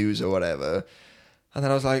in the news or whatever. And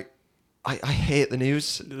then I was like, I hate the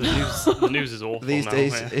news. The news is awful these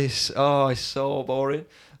days. It's so boring.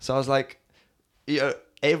 So I was like,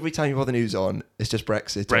 every time you put the news on, it's just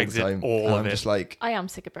Brexit all the time. All of I'm it. just like, I am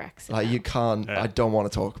sick of Brexit. Like you can't. I don't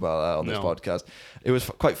want to talk about that on this podcast. It was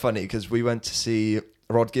quite funny because we went to see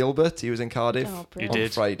Rod Gilbert. He was in Cardiff on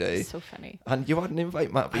Friday. That's so funny. And you had an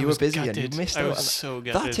invite, Matt, but you were busy and you missed out. I was so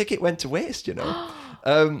gutted. That ticket went to waste,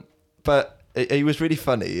 But he was really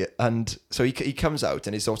funny, and so he comes out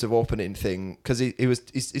and he's sort of opening thing because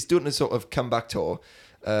he's doing a sort of comeback tour.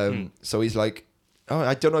 So he's like, oh,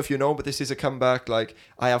 I don't know if you know, but this is a comeback. Like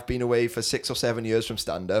I have been away for 6 or 7 years from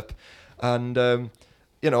stand up, and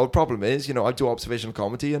the problem is, I do observational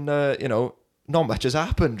comedy, and not much has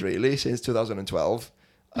happened really since 2012.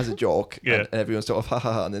 As a joke, and everyone's sort of ha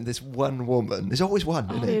ha ha, and then this one woman, there's always one,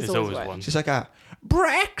 isn't it? There's always one. She's like,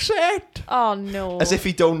 Brexit! Oh no. As if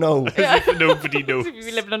he don't know. As if nobody knows. As if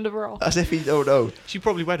you're living under a rock. As if he don't know. She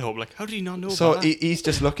probably went home like, how did he not know so about that? He's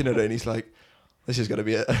just looking at her and he's like, this is gonna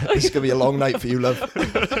be a long night for you, love.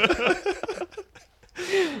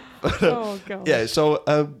 Oh god. Yeah, so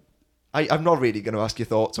I'm not really gonna ask your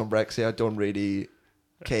thoughts on Brexit. I don't really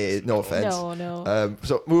care, no offense. No.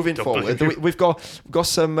 So moving forward, we've got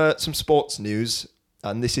some sports news,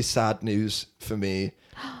 and this is sad news for me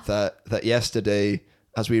that yesterday,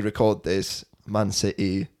 as we record this, Man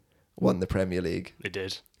City won the Premier League. They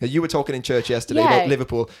did. You were talking in church yesterday about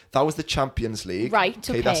Liverpool. That was the Champions League. Right,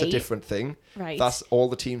 okay. That's a different thing. Right. That's all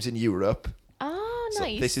the teams in Europe. So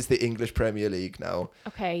nice. This is the English Premier League now.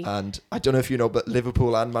 Okay. And I don't know if you know, but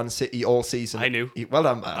Liverpool and Man City all season. I knew. Well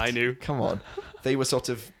done, Matt. I knew. Come on. They were sort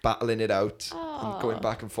of battling it out and going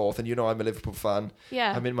back and forth. And I'm a Liverpool fan.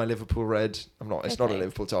 Yeah. I'm in my Liverpool red. I'm not. It's not a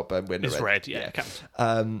Liverpool top. I'm wearing it's red. Red. Yeah. It counts.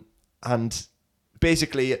 And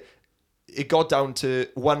basically, it got down to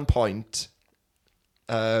 1 point.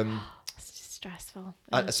 It's just stressful.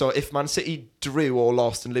 So if Man City drew or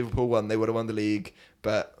lost and Liverpool won, they would have won the league.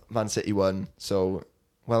 But Man City won. So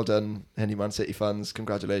well done, any Man City fans.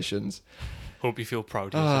 Congratulations. Hope you feel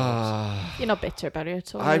proud of yourselves. You're not bitter about it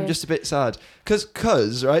at all. I'm just a bit sad.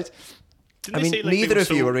 Because right? Neither of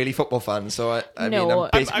you are really football fans. So I mean, I'm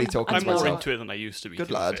basically talking I'm to myself. more into it than I used to be.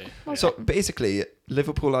 Good lad. Okay. So basically,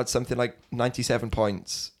 Liverpool had something like 97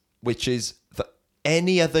 points, which is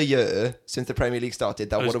any other year since the Premier League started,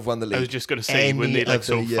 that would have won the league. I was just going to say, when they're like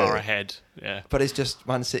so far ahead. Yeah. But it's just,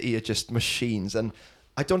 Man City are just machines. And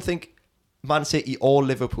I don't think Man City or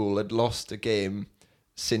Liverpool had lost a game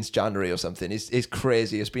since January or something. It's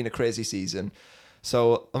crazy. It's been a crazy season.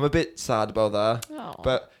 So I'm a bit sad about that. Oh.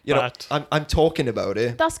 But, you know, I'm talking about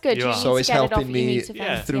it. That's good. You are. So it's helping me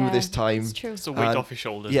vent. through this time. It's true. It's a weight off your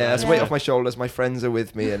shoulders. Yeah, man. it's a weight off my shoulders. My friends are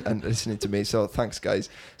with me and listening to me. So thanks, guys.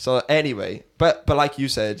 So anyway, but like you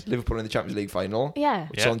said, Liverpool in the Champions League final. Yeah.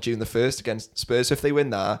 Which is on June the 1st against Spurs. So if they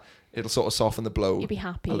win that, it'll sort of soften the blow. You'll be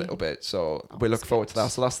happy a little bit. So we look forward to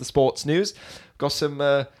that. So that's the sports news. Got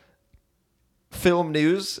some film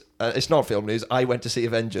news. It's not film news. I went to see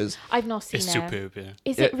Avengers. I've not seen it. It's superb, yeah.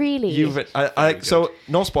 Is it really? So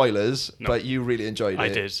no spoilers, but you really enjoyed it. I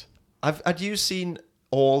did. Had you seen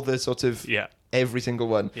all the sort of every single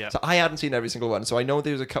one? Yeah. So I hadn't seen every single one. So I know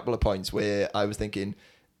there was a couple of points where I was thinking,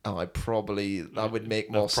 that would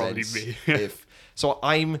make more sense if. So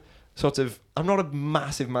I'm not a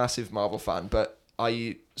massive Marvel fan, but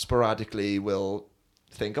I sporadically will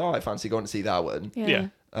think, I fancy going to see that one. Yeah.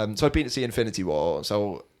 So I've been to see Infinity War,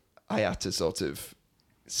 so I had to sort of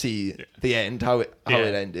see the end, how it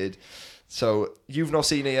ended. So you've not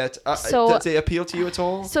seen it yet. Does it appeal to you at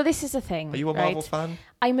all? So this is the thing. Are you a Marvel fan?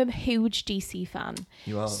 I'm a huge DC fan.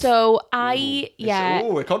 You are. So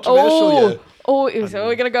we're controversial.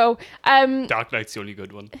 We're gonna go. Dark Knight's the only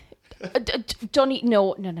good one. Johnny,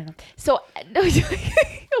 no. So no,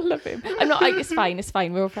 I love him. I'm not. It's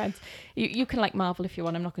fine. We're all friends. You can like Marvel if you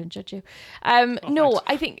want. I'm not going to judge you. No,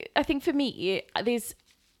 thanks. I think for me, there's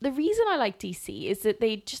the reason I like DC is that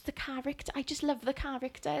they just the character. I just love the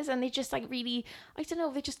characters, and they just like really. I don't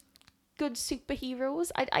know. They're just good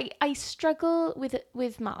superheroes. I struggle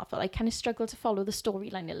with Marvel. I kind of struggle to follow the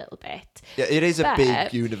storyline a little bit. Yeah, it is a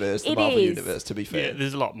big universe, the Marvel universe, to be fair. Yeah,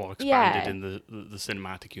 there's a lot more expanded in the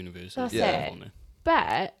cinematic universe. That's it.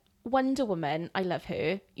 But Wonder Woman, I love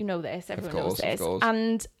her. You know this. Everyone knows this. Of course.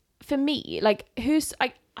 And for me, like,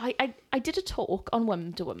 I did a talk on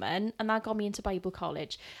Wonder Woman, and that got me into Bible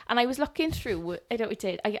college. And I was looking through.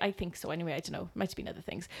 I think so. Anyway, I don't know. Might have been other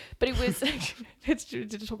things, but it was.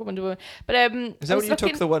 Did a talk on Wonder Woman? But is that when you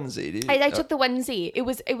took the onesie? I took the onesie. It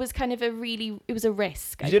was kind of it was a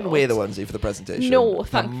risk. You didn't wear the onesie for the presentation. No, that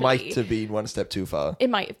thankfully. might have been one step too far. It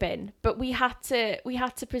might have been, but we had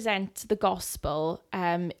to present the gospel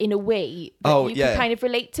in a way that you could kind of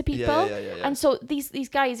relate to people. Yeah. And so these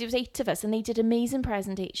guys, it was 8 of us, and they did amazing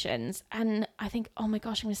presentations. And I think, oh my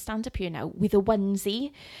gosh, I'm going to stand up here now with a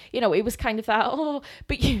onesie. You know, it was kind of that,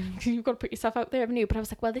 but you've got to put yourself out there, haven't you? But I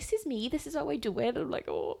was like, well, this is me. This is how I do it. And I'm like,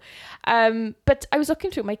 but I was looking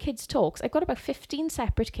through my kids' talks. I've got about 15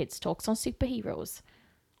 separate kids' talks on superheroes.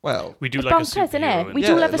 Well, we do like a superhero. We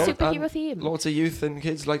do love a superhero theme. Lots of youth and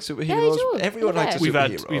kids like superheroes. Everyone likes a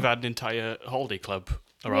superhero. We've had an entire holiday club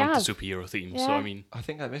around the superhero theme. So I mean, I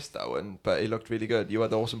think I missed that one, but it looked really good. You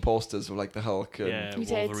had awesome posters of like the Hulk and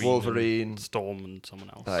Wolverine, and Storm, and someone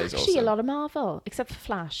else. That is actually awesome. A lot of Marvel, except for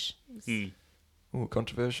Flash. Oh,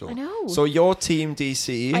 controversial. I know. So your team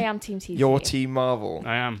DC. I am team DC. Your team Marvel.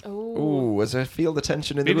 I am. Oh, as I feel the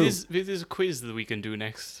tension in the room. Maybe there's a quiz that we can do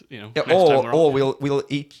next. Next time or we'll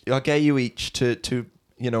each. I'll get you each to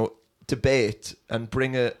debate and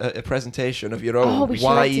bring a presentation of your own.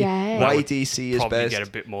 Why DC is probably best. Get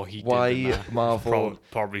a bit more heated. Why Marvel?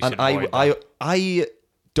 Probably and I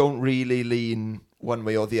don't really lean one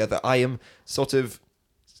way or the other. I am sort of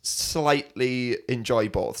slightly enjoy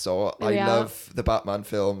both. So I love the Batman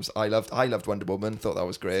films. I loved Wonder Woman. Thought that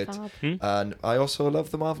was great. And I also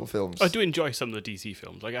love the Marvel films. I do enjoy some of the DC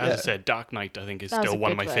films. Like as I said, Dark Knight I think is still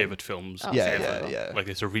one of my favorite films. Yeah. Like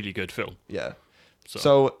it's a really good film. Yeah.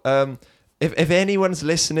 So if anyone's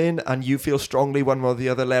listening and you feel strongly one way or the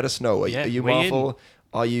other, let us know. Are you Marvel?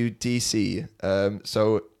 Are you DC?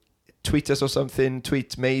 So tweet us or something.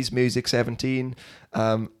 Tweet Meiz Music 17,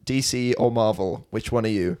 DC or Marvel. Which one are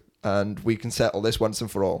you? And we can settle this once and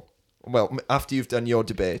for all. Well, after you've done your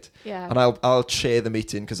debate, and I'll chair the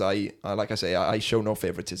meeting because I like I say, I show no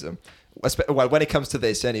favoritism. Well, when it comes to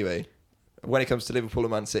this, anyway. When it comes to Liverpool and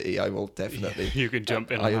Man City, I will definitely. You can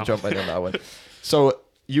jump in. I'll jump in on that one. So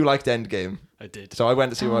you liked Endgame. I did. So I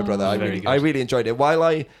went to see my brother. I really enjoyed it. While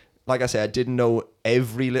like I say, I didn't know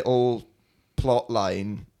every little plot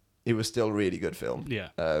line, it was still a really good film. Yeah.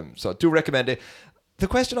 So I do recommend it. The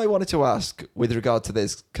question I wanted to ask with regard to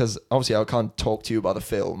this, because obviously I can't talk to you about the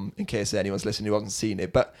film in case anyone's listening who hasn't seen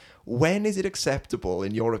it, but when is it acceptable,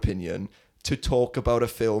 in your opinion, to talk about a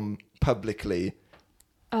film publicly?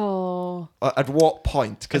 At what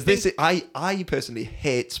point? Because I personally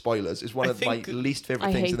hate spoilers. It's one of my least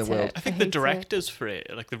favourite things in the world. I think the directors for it,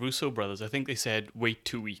 like the Russo brothers, I think they said wait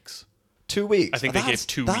 2 weeks. 2 weeks? I think they gave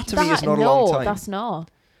 2 weeks. That to me is not a long time. That's not.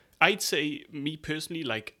 I'd say, me personally,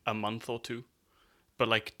 like a month or two. But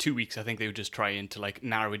like 2 weeks, I think they were just trying to like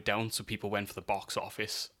narrow it down so people went for the box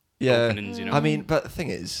office openings, I mean, but the thing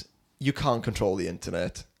is, you can't control the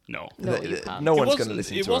internet. No. No one's going to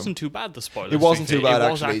listen to it. It wasn't too bad, the spoilers. It wasn't too bad,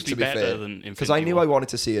 it was actually, to be fair. Because I knew I wanted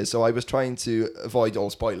to see it, so I was trying to avoid all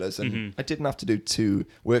spoilers, and I didn't have to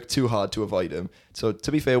work too hard to avoid them. So,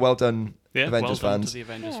 to be fair, well done, Avengers fans. To the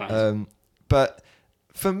Avengers fans. But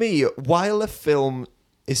for me, while a film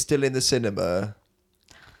is still in the cinema,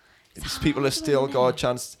 people have still got a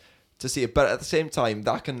chance to see it. But at the same time,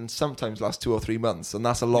 that can sometimes last 2 or 3 months, and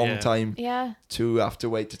that's a long time to have to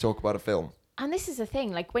wait to talk about a film. And this is the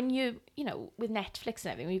thing, like when with Netflix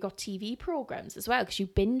and everything, you've got TV programs as well, because you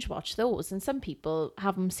binge watch those, and some people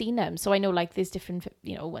haven't seen them. So I know, like, there's different,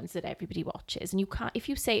 ones that everybody watches, and you can't, if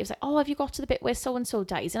you say, it's like, oh, have you got to the bit where so-and-so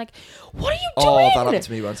dies? And like, what are you doing? Oh, that happened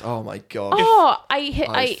to me once. Oh my God.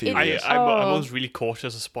 I'm always really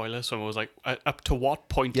cautious of spoilers, so I'm always like, up to what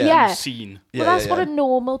point have you seen? Well, that's what a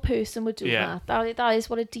normal person would do. That is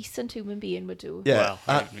what a decent human being would do. Yeah,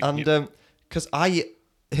 and because I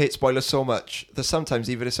hate spoilers so much that sometimes,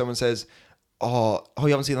 even if someone says, oh, you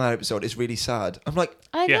haven't seen that episode, it's really sad, I'm like,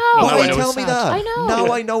 I know. Why tell me that? I know.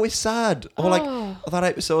 Now I know it's sad. Or like, that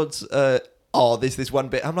episode's there's this one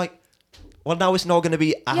bit, I'm like, well, now it's not going to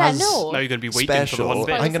be as now you're going to be waiting special. for the one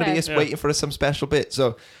bit. I'm going to be waiting for some special bit.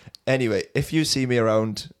 So anyway, if you see me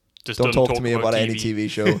around, don't talk to me about any TV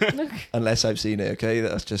show unless I've seen it, okay?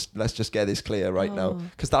 Let's just get this clear right now,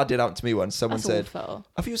 because that did happen to me once. Someone said, awful.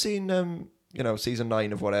 have you seen season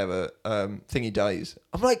 9 of whatever, Thingy dies?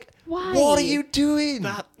 I'm like, why? What are you doing?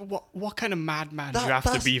 What kind of madman do you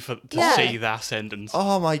have to be to say that sentence?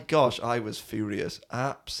 Oh my gosh, I was furious.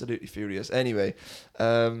 Absolutely furious. Anyway,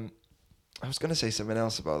 I was going to say something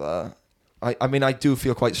else about that. I mean, I do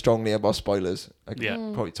feel quite strongly about spoilers. I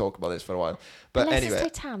could probably talk about this for a while. But unless anyway.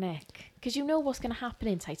 it's Titanic, because you know what's going to happen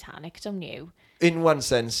in Titanic, don't you? In one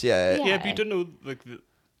sense, yeah. Yeah, but you don't know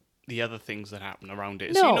the other things that happen around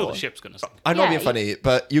it. So you know the ship's going to sink. I'm not being funny,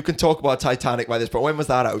 but you can talk about Titanic by this point. When was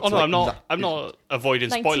that out? Oh, no, I'm not avoiding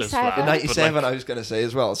spoilers for that. In 97, I was going to say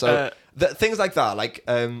as well. So things like that, like,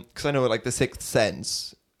 because I know, like, The Sixth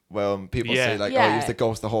Sense, well, people say, like, oh, he was the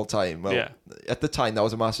ghost the whole time. Well, at the time, that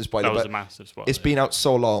was a massive spoiler. That was a massive spoiler. It's been out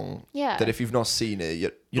so long that if you've not seen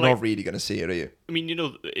it, you're not really going to see it, are you? I mean,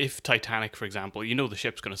 if Titanic, for example, the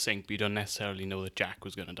ship's going to sink, but you don't necessarily know that Jack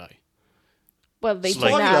was going to die. Well, they do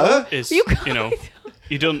now.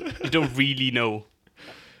 You don't really know.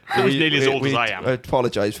 He was nearly as old as I am. I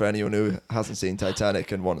apologise for anyone who hasn't seen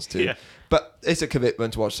Titanic and wants to. But it's a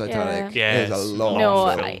commitment to watch Titanic. Yeah. It's a long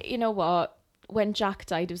film. You know what? When Jack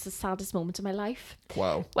died, it was the saddest moment of my life.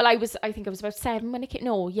 Wow. Well, I think I was about 7 when it came.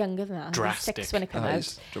 No, younger than that. Drastic. 6 when it came out.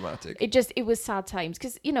 It's dramatic. It was sad times,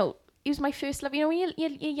 because, he was my first love. When you're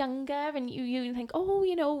younger and you think, oh,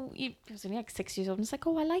 I was only like 6 years old, and it's like,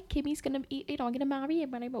 oh, I like him. He's gonna, I'm gonna marry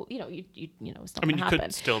him when I'm old. It's not gonna happen. You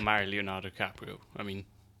could still marry Leonardo DiCaprio. I mean,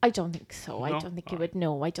 I don't think so. No? I don't think it would.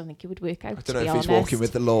 No, I don't think it would work out. I don't know if he's walking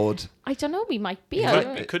with the Lord. I don't know. We might be.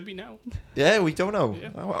 It could be now. Yeah, we don't know.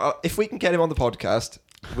 Yeah. If we can get him on the podcast,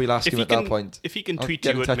 we'll ask him at that point. If he can tweet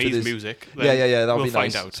you at Meiz Music, then that'll we'll be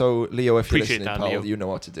nice. Find out. So Leo, if Appreciate you're listening, pal, Leo. you know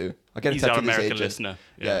what to do. I'll get in He's touch our with his American agent. listener.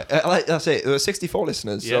 Yeah, that's it. There were 64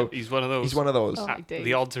 listeners. Yeah, so he's one of those. Oh,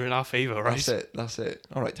 the odds are in our favour, right? That's it.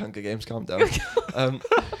 All right, Hunger Games, calm down.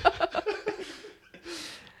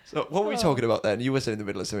 So what were we talking about then? You were in the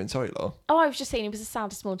middle of something. Sorry, Law. Oh, I was just saying it was the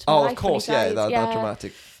saddest moment of my life. Of course, that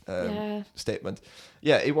dramatic Yeah. statement.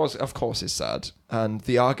 Yeah, it was. Of course, it's sad, and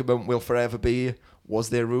the argument will forever be: was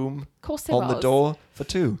there room Of course there on the door for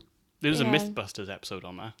two? There was a Mythbusters episode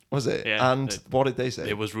on that. Was it? Yeah. And what did they say?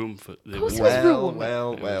 There was room for. Of course there was room.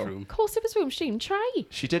 Well. Of course there was room. She didn't even try.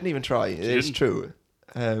 She didn't even try. It's true.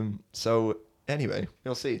 So anyway,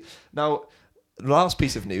 you'll see. Now, last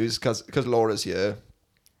piece of news, because Laura's here,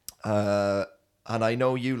 and I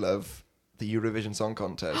know you love the Eurovision Song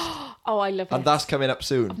Contest. Oh, I love it. And that's coming up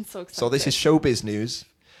soon. I'm so excited. So this is showbiz news,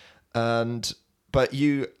 but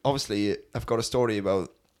you obviously have got a story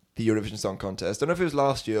about the Eurovision Song Contest. I don't know if it was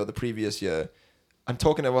last year or the previous year. I'm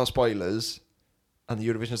talking about spoilers and the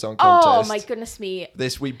Eurovision Song Contest. Oh my goodness me!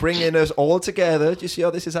 We bring in us all together. Do you see how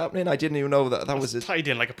this is happening? I didn't even know that was a tied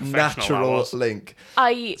in like a professional natural link.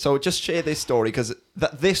 So just share this story, because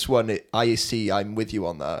this one I'm with you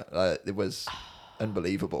on that. It was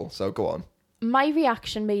unbelievable. So go on. My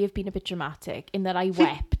reaction may have been a bit dramatic in that I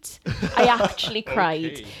wept. I actually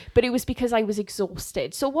cried, but it was because I was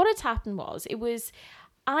exhausted. So what had happened was,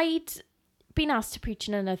 I'd been asked to preach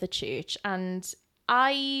in another church, and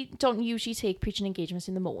I don't usually take preaching engagements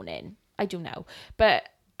in the morning. I do now, but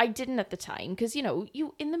I didn't at the time, because,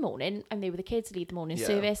 you in the morning, I'm there with the kids, lead the morning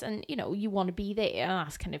service, and, you want to be there, and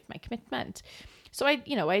that's kind of my commitment. So I'd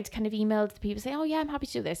kind of emailed the people saying, oh yeah, I'm happy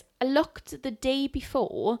to do this. I looked the day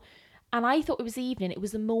before, And I thought it was the evening. It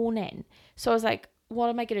was the morning. So I was like, what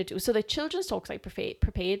am I going to do? So the children's talks I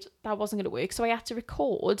prepared, that wasn't going to work. So I had to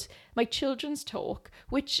record my children's talk,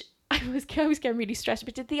 which I was getting really stressed,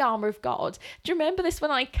 but did the armour of God. Do you remember this when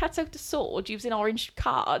I cut out a sword using orange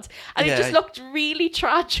card? And it just looked really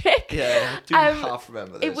tragic. Yeah, I do half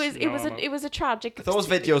remember this. It was a tragic... Those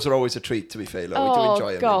videos are always a treat, to be fair. We do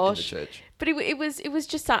enjoy them in the church. But it was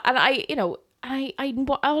just that. And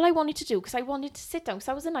all I wanted to do, because I wanted to sit down, because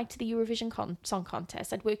that was the night of the Eurovision Song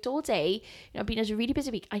Contest. I'd worked all day, been at a really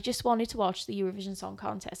busy week. I just wanted to watch the Eurovision Song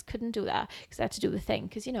Contest. Couldn't do that because I had to do the thing,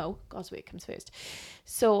 because God's work comes first.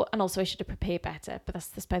 So, and also I should have prepared better, but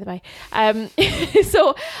that's by the by.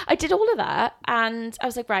 So I did all of that, and I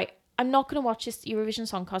was like, right, I'm not going to watch this Eurovision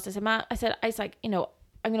Song Contest. I was like, I'm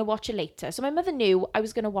going to watch it later. So my mother knew I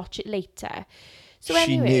was going to watch it later. So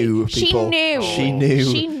anyway, she knew. She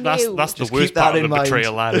knew. That's the worst part of the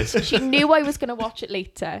betrayal, that is. She knew I was going to watch it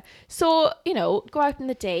later. So, go out in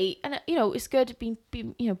the day, and, it's good being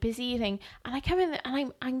busy thing. And I come in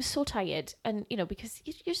and I'm so tired. And, because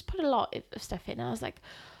you just put a lot of stuff in. And I was like,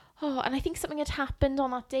 oh, and I think something had happened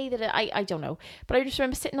on that day that I don't know. But I just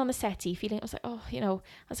remember sitting on the settee feeling, I was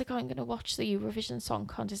like, I'm going to watch the Eurovision Song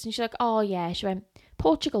Contest. And she's like, oh, yeah. She went,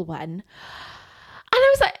 Portugal won. And I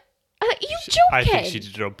was like, are you joking? I think she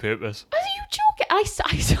did it on purpose. Are you joking? I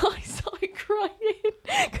started crying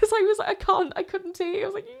because I was like, I couldn't take it. I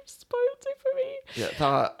was like, you spoiled it for me.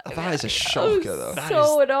 Yeah, that is a shocker,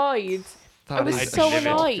 though. Annoyed. I was so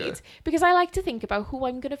annoyed because I like to think about who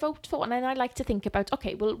I'm going to vote for, and then I like to think about,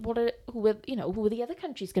 okay, well, who are the other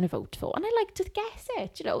countries going to vote for, and I like to guess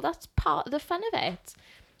it. That's part of the fun of it.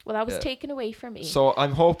 Well, that was taken away from me. So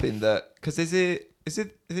I'm hoping that, because is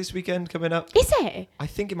it this weekend coming up? Is it? I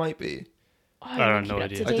think it might be. Oh, I don't know. I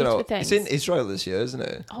don't know. It's in Israel this year, isn't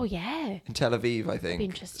it? Oh, yeah. In Tel Aviv, I think. That'd be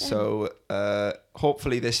interesting. So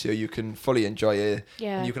hopefully this year you can fully enjoy it.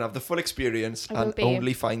 Yeah. And you can have the full experience and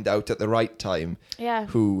only find out at the right time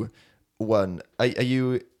who won. Are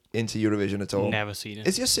you into Eurovision at all? Never seen it.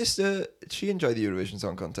 Is your sister, did she enjoy the Eurovision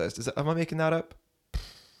Song Contest? Am I making that up? No.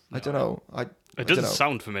 I don't know. It doesn't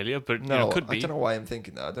sound familiar, but it could be. I don't know why I'm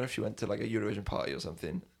thinking that. I don't know if she went to like a Eurovision party or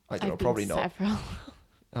something. I don't know. Probably not. Several.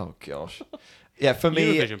 Oh gosh. Yeah, for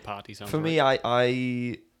me. Eurovision party sounds. For me,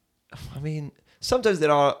 I mean, sometimes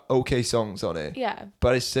there are okay songs on it. Yeah.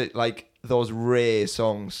 But it's like those rare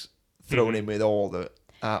songs thrown in with all the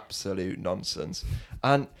absolute nonsense,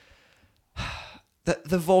 and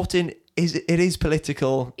the voting is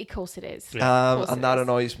political. Of course it is. And that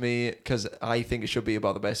annoys me because I think it should be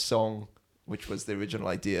about the best song, which was the original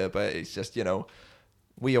idea. But it's just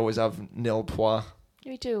we always have nil points.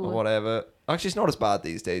 We do. Or whatever. Actually, it's not as bad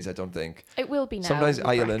these days, I don't think. It will be now. Sometimes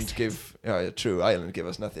Ireland give... true, Ireland give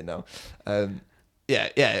us nothing now. Yeah.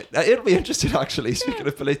 It'll be interesting, actually, speaking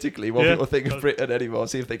of politically, what people think of Britain anymore,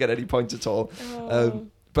 see if they get any points at all.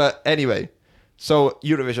 But anyway, so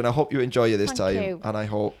Eurovision, I hope you enjoy it this time. And I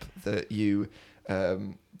hope that you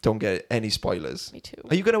don't get any spoilers. Me too.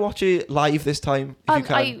 Are you going to watch it live this time? If you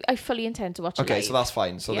can? I fully intend to watch it live. Okay, so that's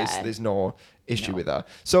fine. So there's no issue with that.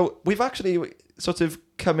 So we've actually sort of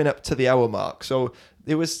coming up to the hour mark. So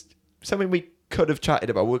there was something we could have chatted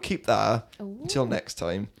about. We'll keep that until next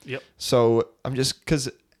time. Yep. So I'm just, because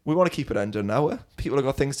we want to keep it under an hour. People have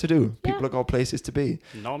got things to do. People have got places to be.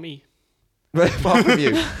 Not me. Apart from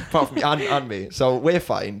you. And me. So we're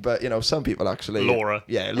fine. But, some people actually... Laura.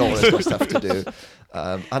 Yeah, Laura's got stuff to do.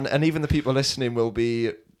 And even the people listening will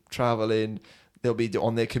be travelling. They'll be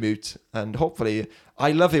on their commute. And hopefully...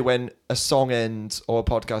 I love it when a song ends or a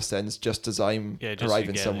podcast ends just as I'm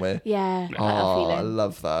arriving somewhere. Yeah. I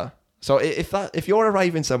love that. So if you're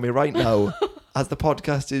arriving somewhere right now as the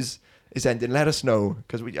podcast is ending, let us know,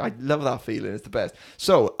 because I love that feeling. It's the best.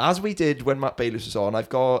 So as we did when Matt Bayliss was on, I've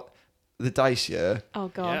got the dice here. Oh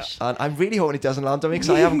gosh. And I'm really hoping it doesn't land on me because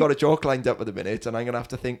I haven't got a joke lined up at the minute, and I'm gonna have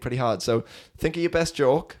to think pretty hard. So think of your best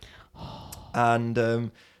joke,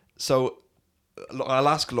 and so I'll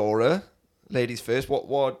ask Laura. Ladies first.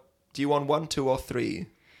 What do you want? 1, 2, or 3?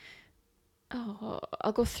 Oh,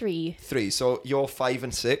 I'll go 3. 3. So you're 5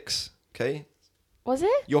 and 6. Okay. Was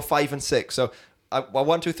it? You're 5 and 6. So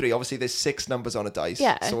 1, 2, 3. Obviously, there's 6 numbers on a dice.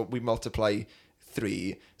 Yeah. So we multiply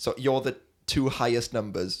 3. So you're the 2 highest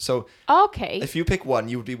numbers. So okay. If you pick 1,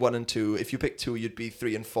 you would be 1 and 2. If you pick 2, you'd be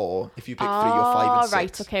 3 and 4. If you pick 3, you're 5 and 6.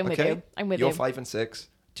 Right. Okay, I'm with you. You're 5 and 6.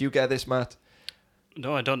 Do you get this, Matt?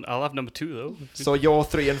 No, I don't. I'll have number 2 though. So you're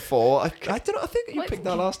 3 and 4. I don't know. I think you picked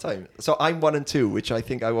that last time. So I'm 1 and 2, which I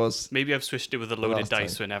think I was. Maybe I've switched it with a loaded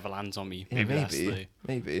dice, so it never lands on me.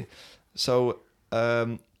 Maybe. So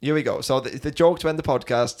here we go. So the joke to end the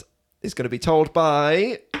podcast is going to be told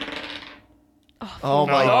by. Oh Oh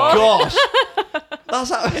my gosh.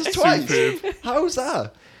 That's twice. Superb. How's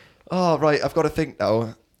that? Oh, right. I've got to think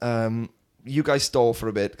now. You guys stall for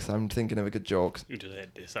a bit because I'm thinking of a good joke. You just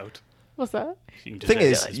edit this out. What's that? You can just Thing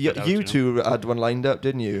edit is, this you, bit out, you two had one lined up,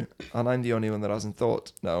 didn't you? And I'm the only one that hasn't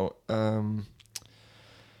thought. No.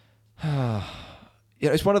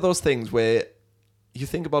 It's one of those things where you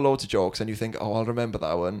think about loads of jokes and you think, oh, I'll remember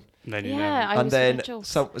that one. And then you Yeah, never. I was And full then of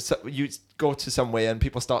jokes. so you go to somewhere and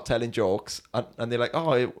people start telling jokes and they're like,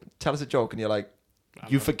 oh, tell us a joke. And you're like,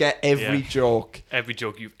 you forget every joke Every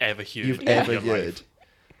joke you've ever heard. you've in ever your life.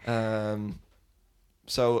 heard.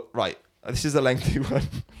 So, right. This is a lengthy one.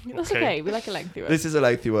 That's Okay. okay. We like a lengthy one. This is a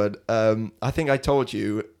lengthy one. I think I told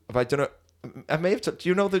you, but I don't know. I may have. Do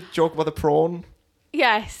you know the joke about the prawn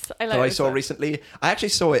Yes, I like that I this saw one. recently? I actually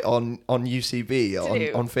saw it on UCB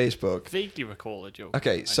you? on Facebook. Vaguely recall a joke.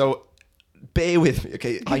 Okay, so bear with me.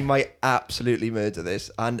 Okay, I might absolutely murder this,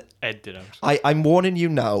 and Ed did out. I'm warning you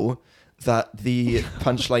now that the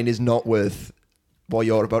punchline is not worth what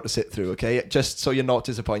you're about to sit through. Okay, just so you're not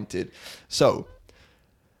disappointed. So,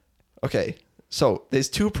 okay, so there's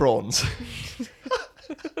two prawns.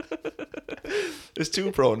 There's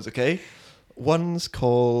two prawns, okay? One's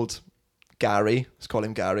called Gary. Let's call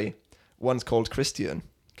him Gary. One's called Christian,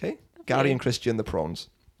 okay? Gary and Christian, the prawns.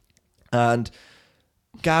 And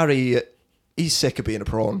Gary, he's sick of being a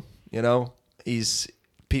prawn, you know?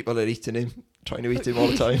 People are eating him, trying to eat him all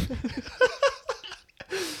the time.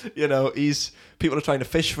 You know, people are trying to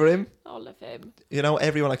fish for him. I love him. You know,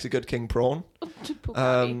 everyone likes a good king prawn. Poor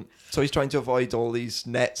Gary. So he's trying to avoid all these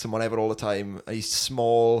nets and whatever all the time. He's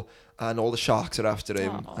small and all the sharks are after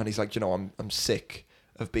him. Aw. And he's like, you know, I'm sick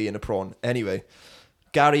of being a prawn. Anyway,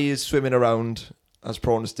 Gary is swimming around as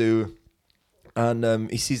prawns do. And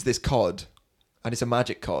he sees this cod. And it's a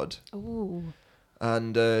magic cod. Ooh.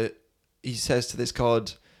 And he says to this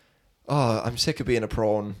cod, oh, I'm sick of being a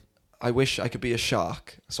prawn. I wish I could be a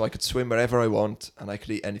shark so I could swim wherever I want and I could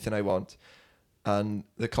eat anything I want. And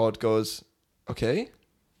the cod goes, okay,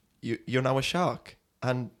 you're now a shark.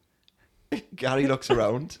 And Gary looks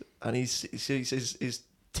around and he sees his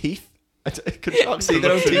teeth. Could sharks see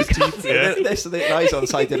their own teeth? Yeah. There's the eyes on the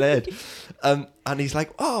side of their head. And he's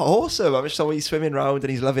like, oh, awesome. So he's swimming around and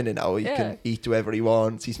he's loving it now. He can eat whoever he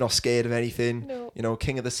wants. He's not scared of anything. No. You know,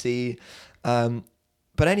 king of the sea.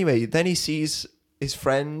 But anyway, then he sees his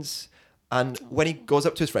friends. And when he goes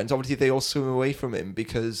up to his friends, obviously they all swim away from him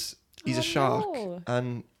because he's a shark. No.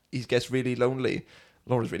 And he gets really lonely.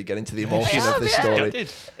 Laura's really getting to the emotion Yeah, of this yeah. I story.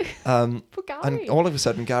 did. Poor Gary. And all of a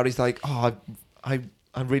sudden, Gary's like, oh, I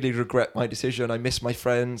really regret my decision. I miss my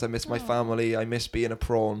friends. I miss my family. I miss being a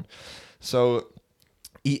prawn. So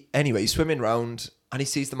he's swimming around and he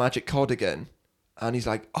sees the magic cod again. And he's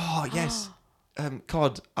like, oh, yes,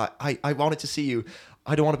 cod, I wanted to see you.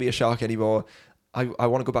 I don't want to be a shark anymore. I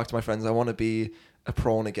want to go back to my friends. I want to be a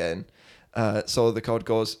prawn again. So the cod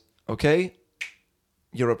goes, okay,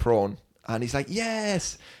 you're a prawn. And he's like,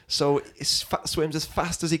 yes. So he swims as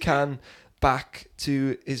fast as he can back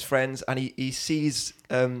to his friends. And he sees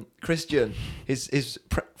Christian, his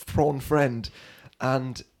prawn friend.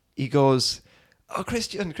 And he goes, oh,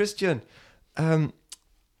 Christian, I'm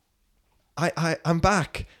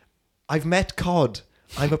back. I've met cod.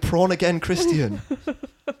 I'm a prawn again, Christian.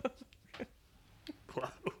 Wow.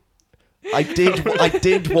 I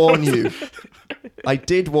did warn you. I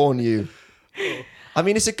did warn you. I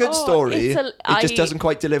mean, it's a good story. It just doesn't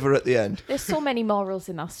quite deliver at the end. There's so many morals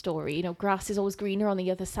in that story. You know, grass is always greener on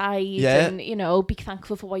the other side. Yeah. And, you know, be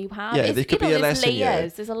thankful for what you have. Yeah, there could be a there's lesson, layers. yeah.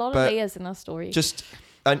 There's a lot of But layers in that story.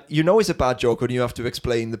 And you know it's a bad joke when you have to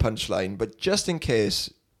explain the punchline, but just in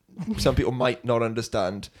case some people might not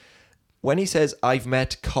understand, when he says, I've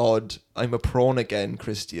met cod, I'm a prawn again,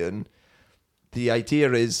 Christian, the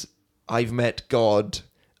idea is, I've met God,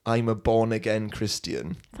 I'm a born-again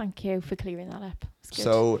Christian. Thank you for clearing that up. It's good.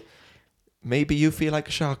 So maybe you feel like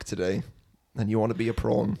a shark today and you want to be a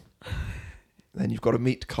prawn. Then you've got to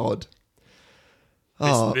meet cod.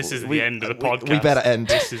 This is the end of the podcast. We better end.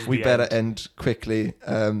 This is We the better end. end quickly.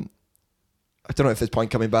 I don't know if there's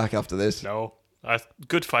point coming back after this. No.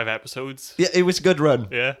 Good 5 episodes. Yeah, it was a good run.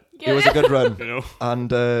 Yeah. It was a good run. You know. And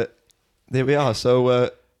there we are. So,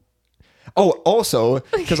 also,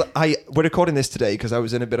 because we're recording this today because I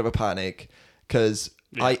was in a bit of a panic because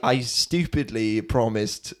I stupidly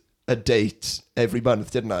promised a date every month,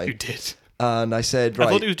 didn't I? You did. And I said, I right.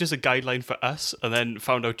 thought it was just a guideline for us, and then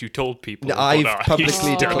found out you told people. No, I've But,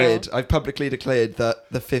 publicly Oh. declared. I've publicly declared that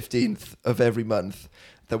the 15th of every month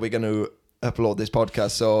that we're going to upload this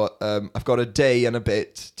podcast. So I've got a day and a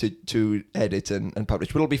bit to edit and publish,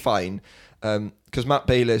 but it'll be fine. Because Matt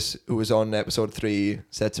Bayliss, who was on episode 3,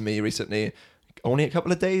 said to me recently, only a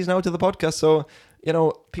couple of days now to the podcast. So,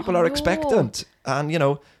 people are expectant. And,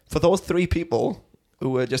 for those 3 people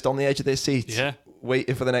who are just on the edge of their seats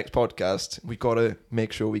waiting for the next podcast, we've got to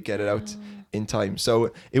make sure we get it out in time.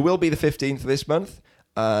 So it will be the 15th of this month,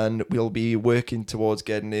 and we'll be working towards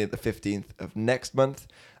getting it the 15th of next month.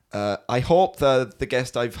 I hope that the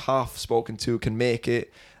guest I've half spoken to can make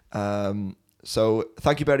it. So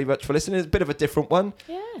thank you very much for listening. It's a bit of a different one.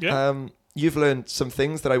 Yeah. You've learned some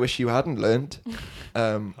things that I wish you hadn't learned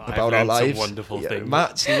about our lives. Some wonderful things.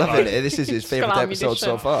 Matt's loving it. This is his favourite episode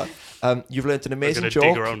so far. You've learned an amazing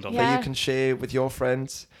joke that you can share with your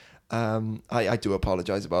friends. I do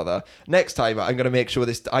apologise about that. Next time, I'm going to make sure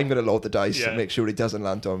I'm going to load the dice and make sure it doesn't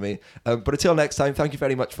land on me. But until next time, thank you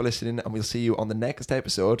very much for listening, and we'll see you on the next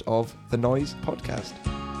episode of the Noiz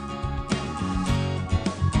Podcast.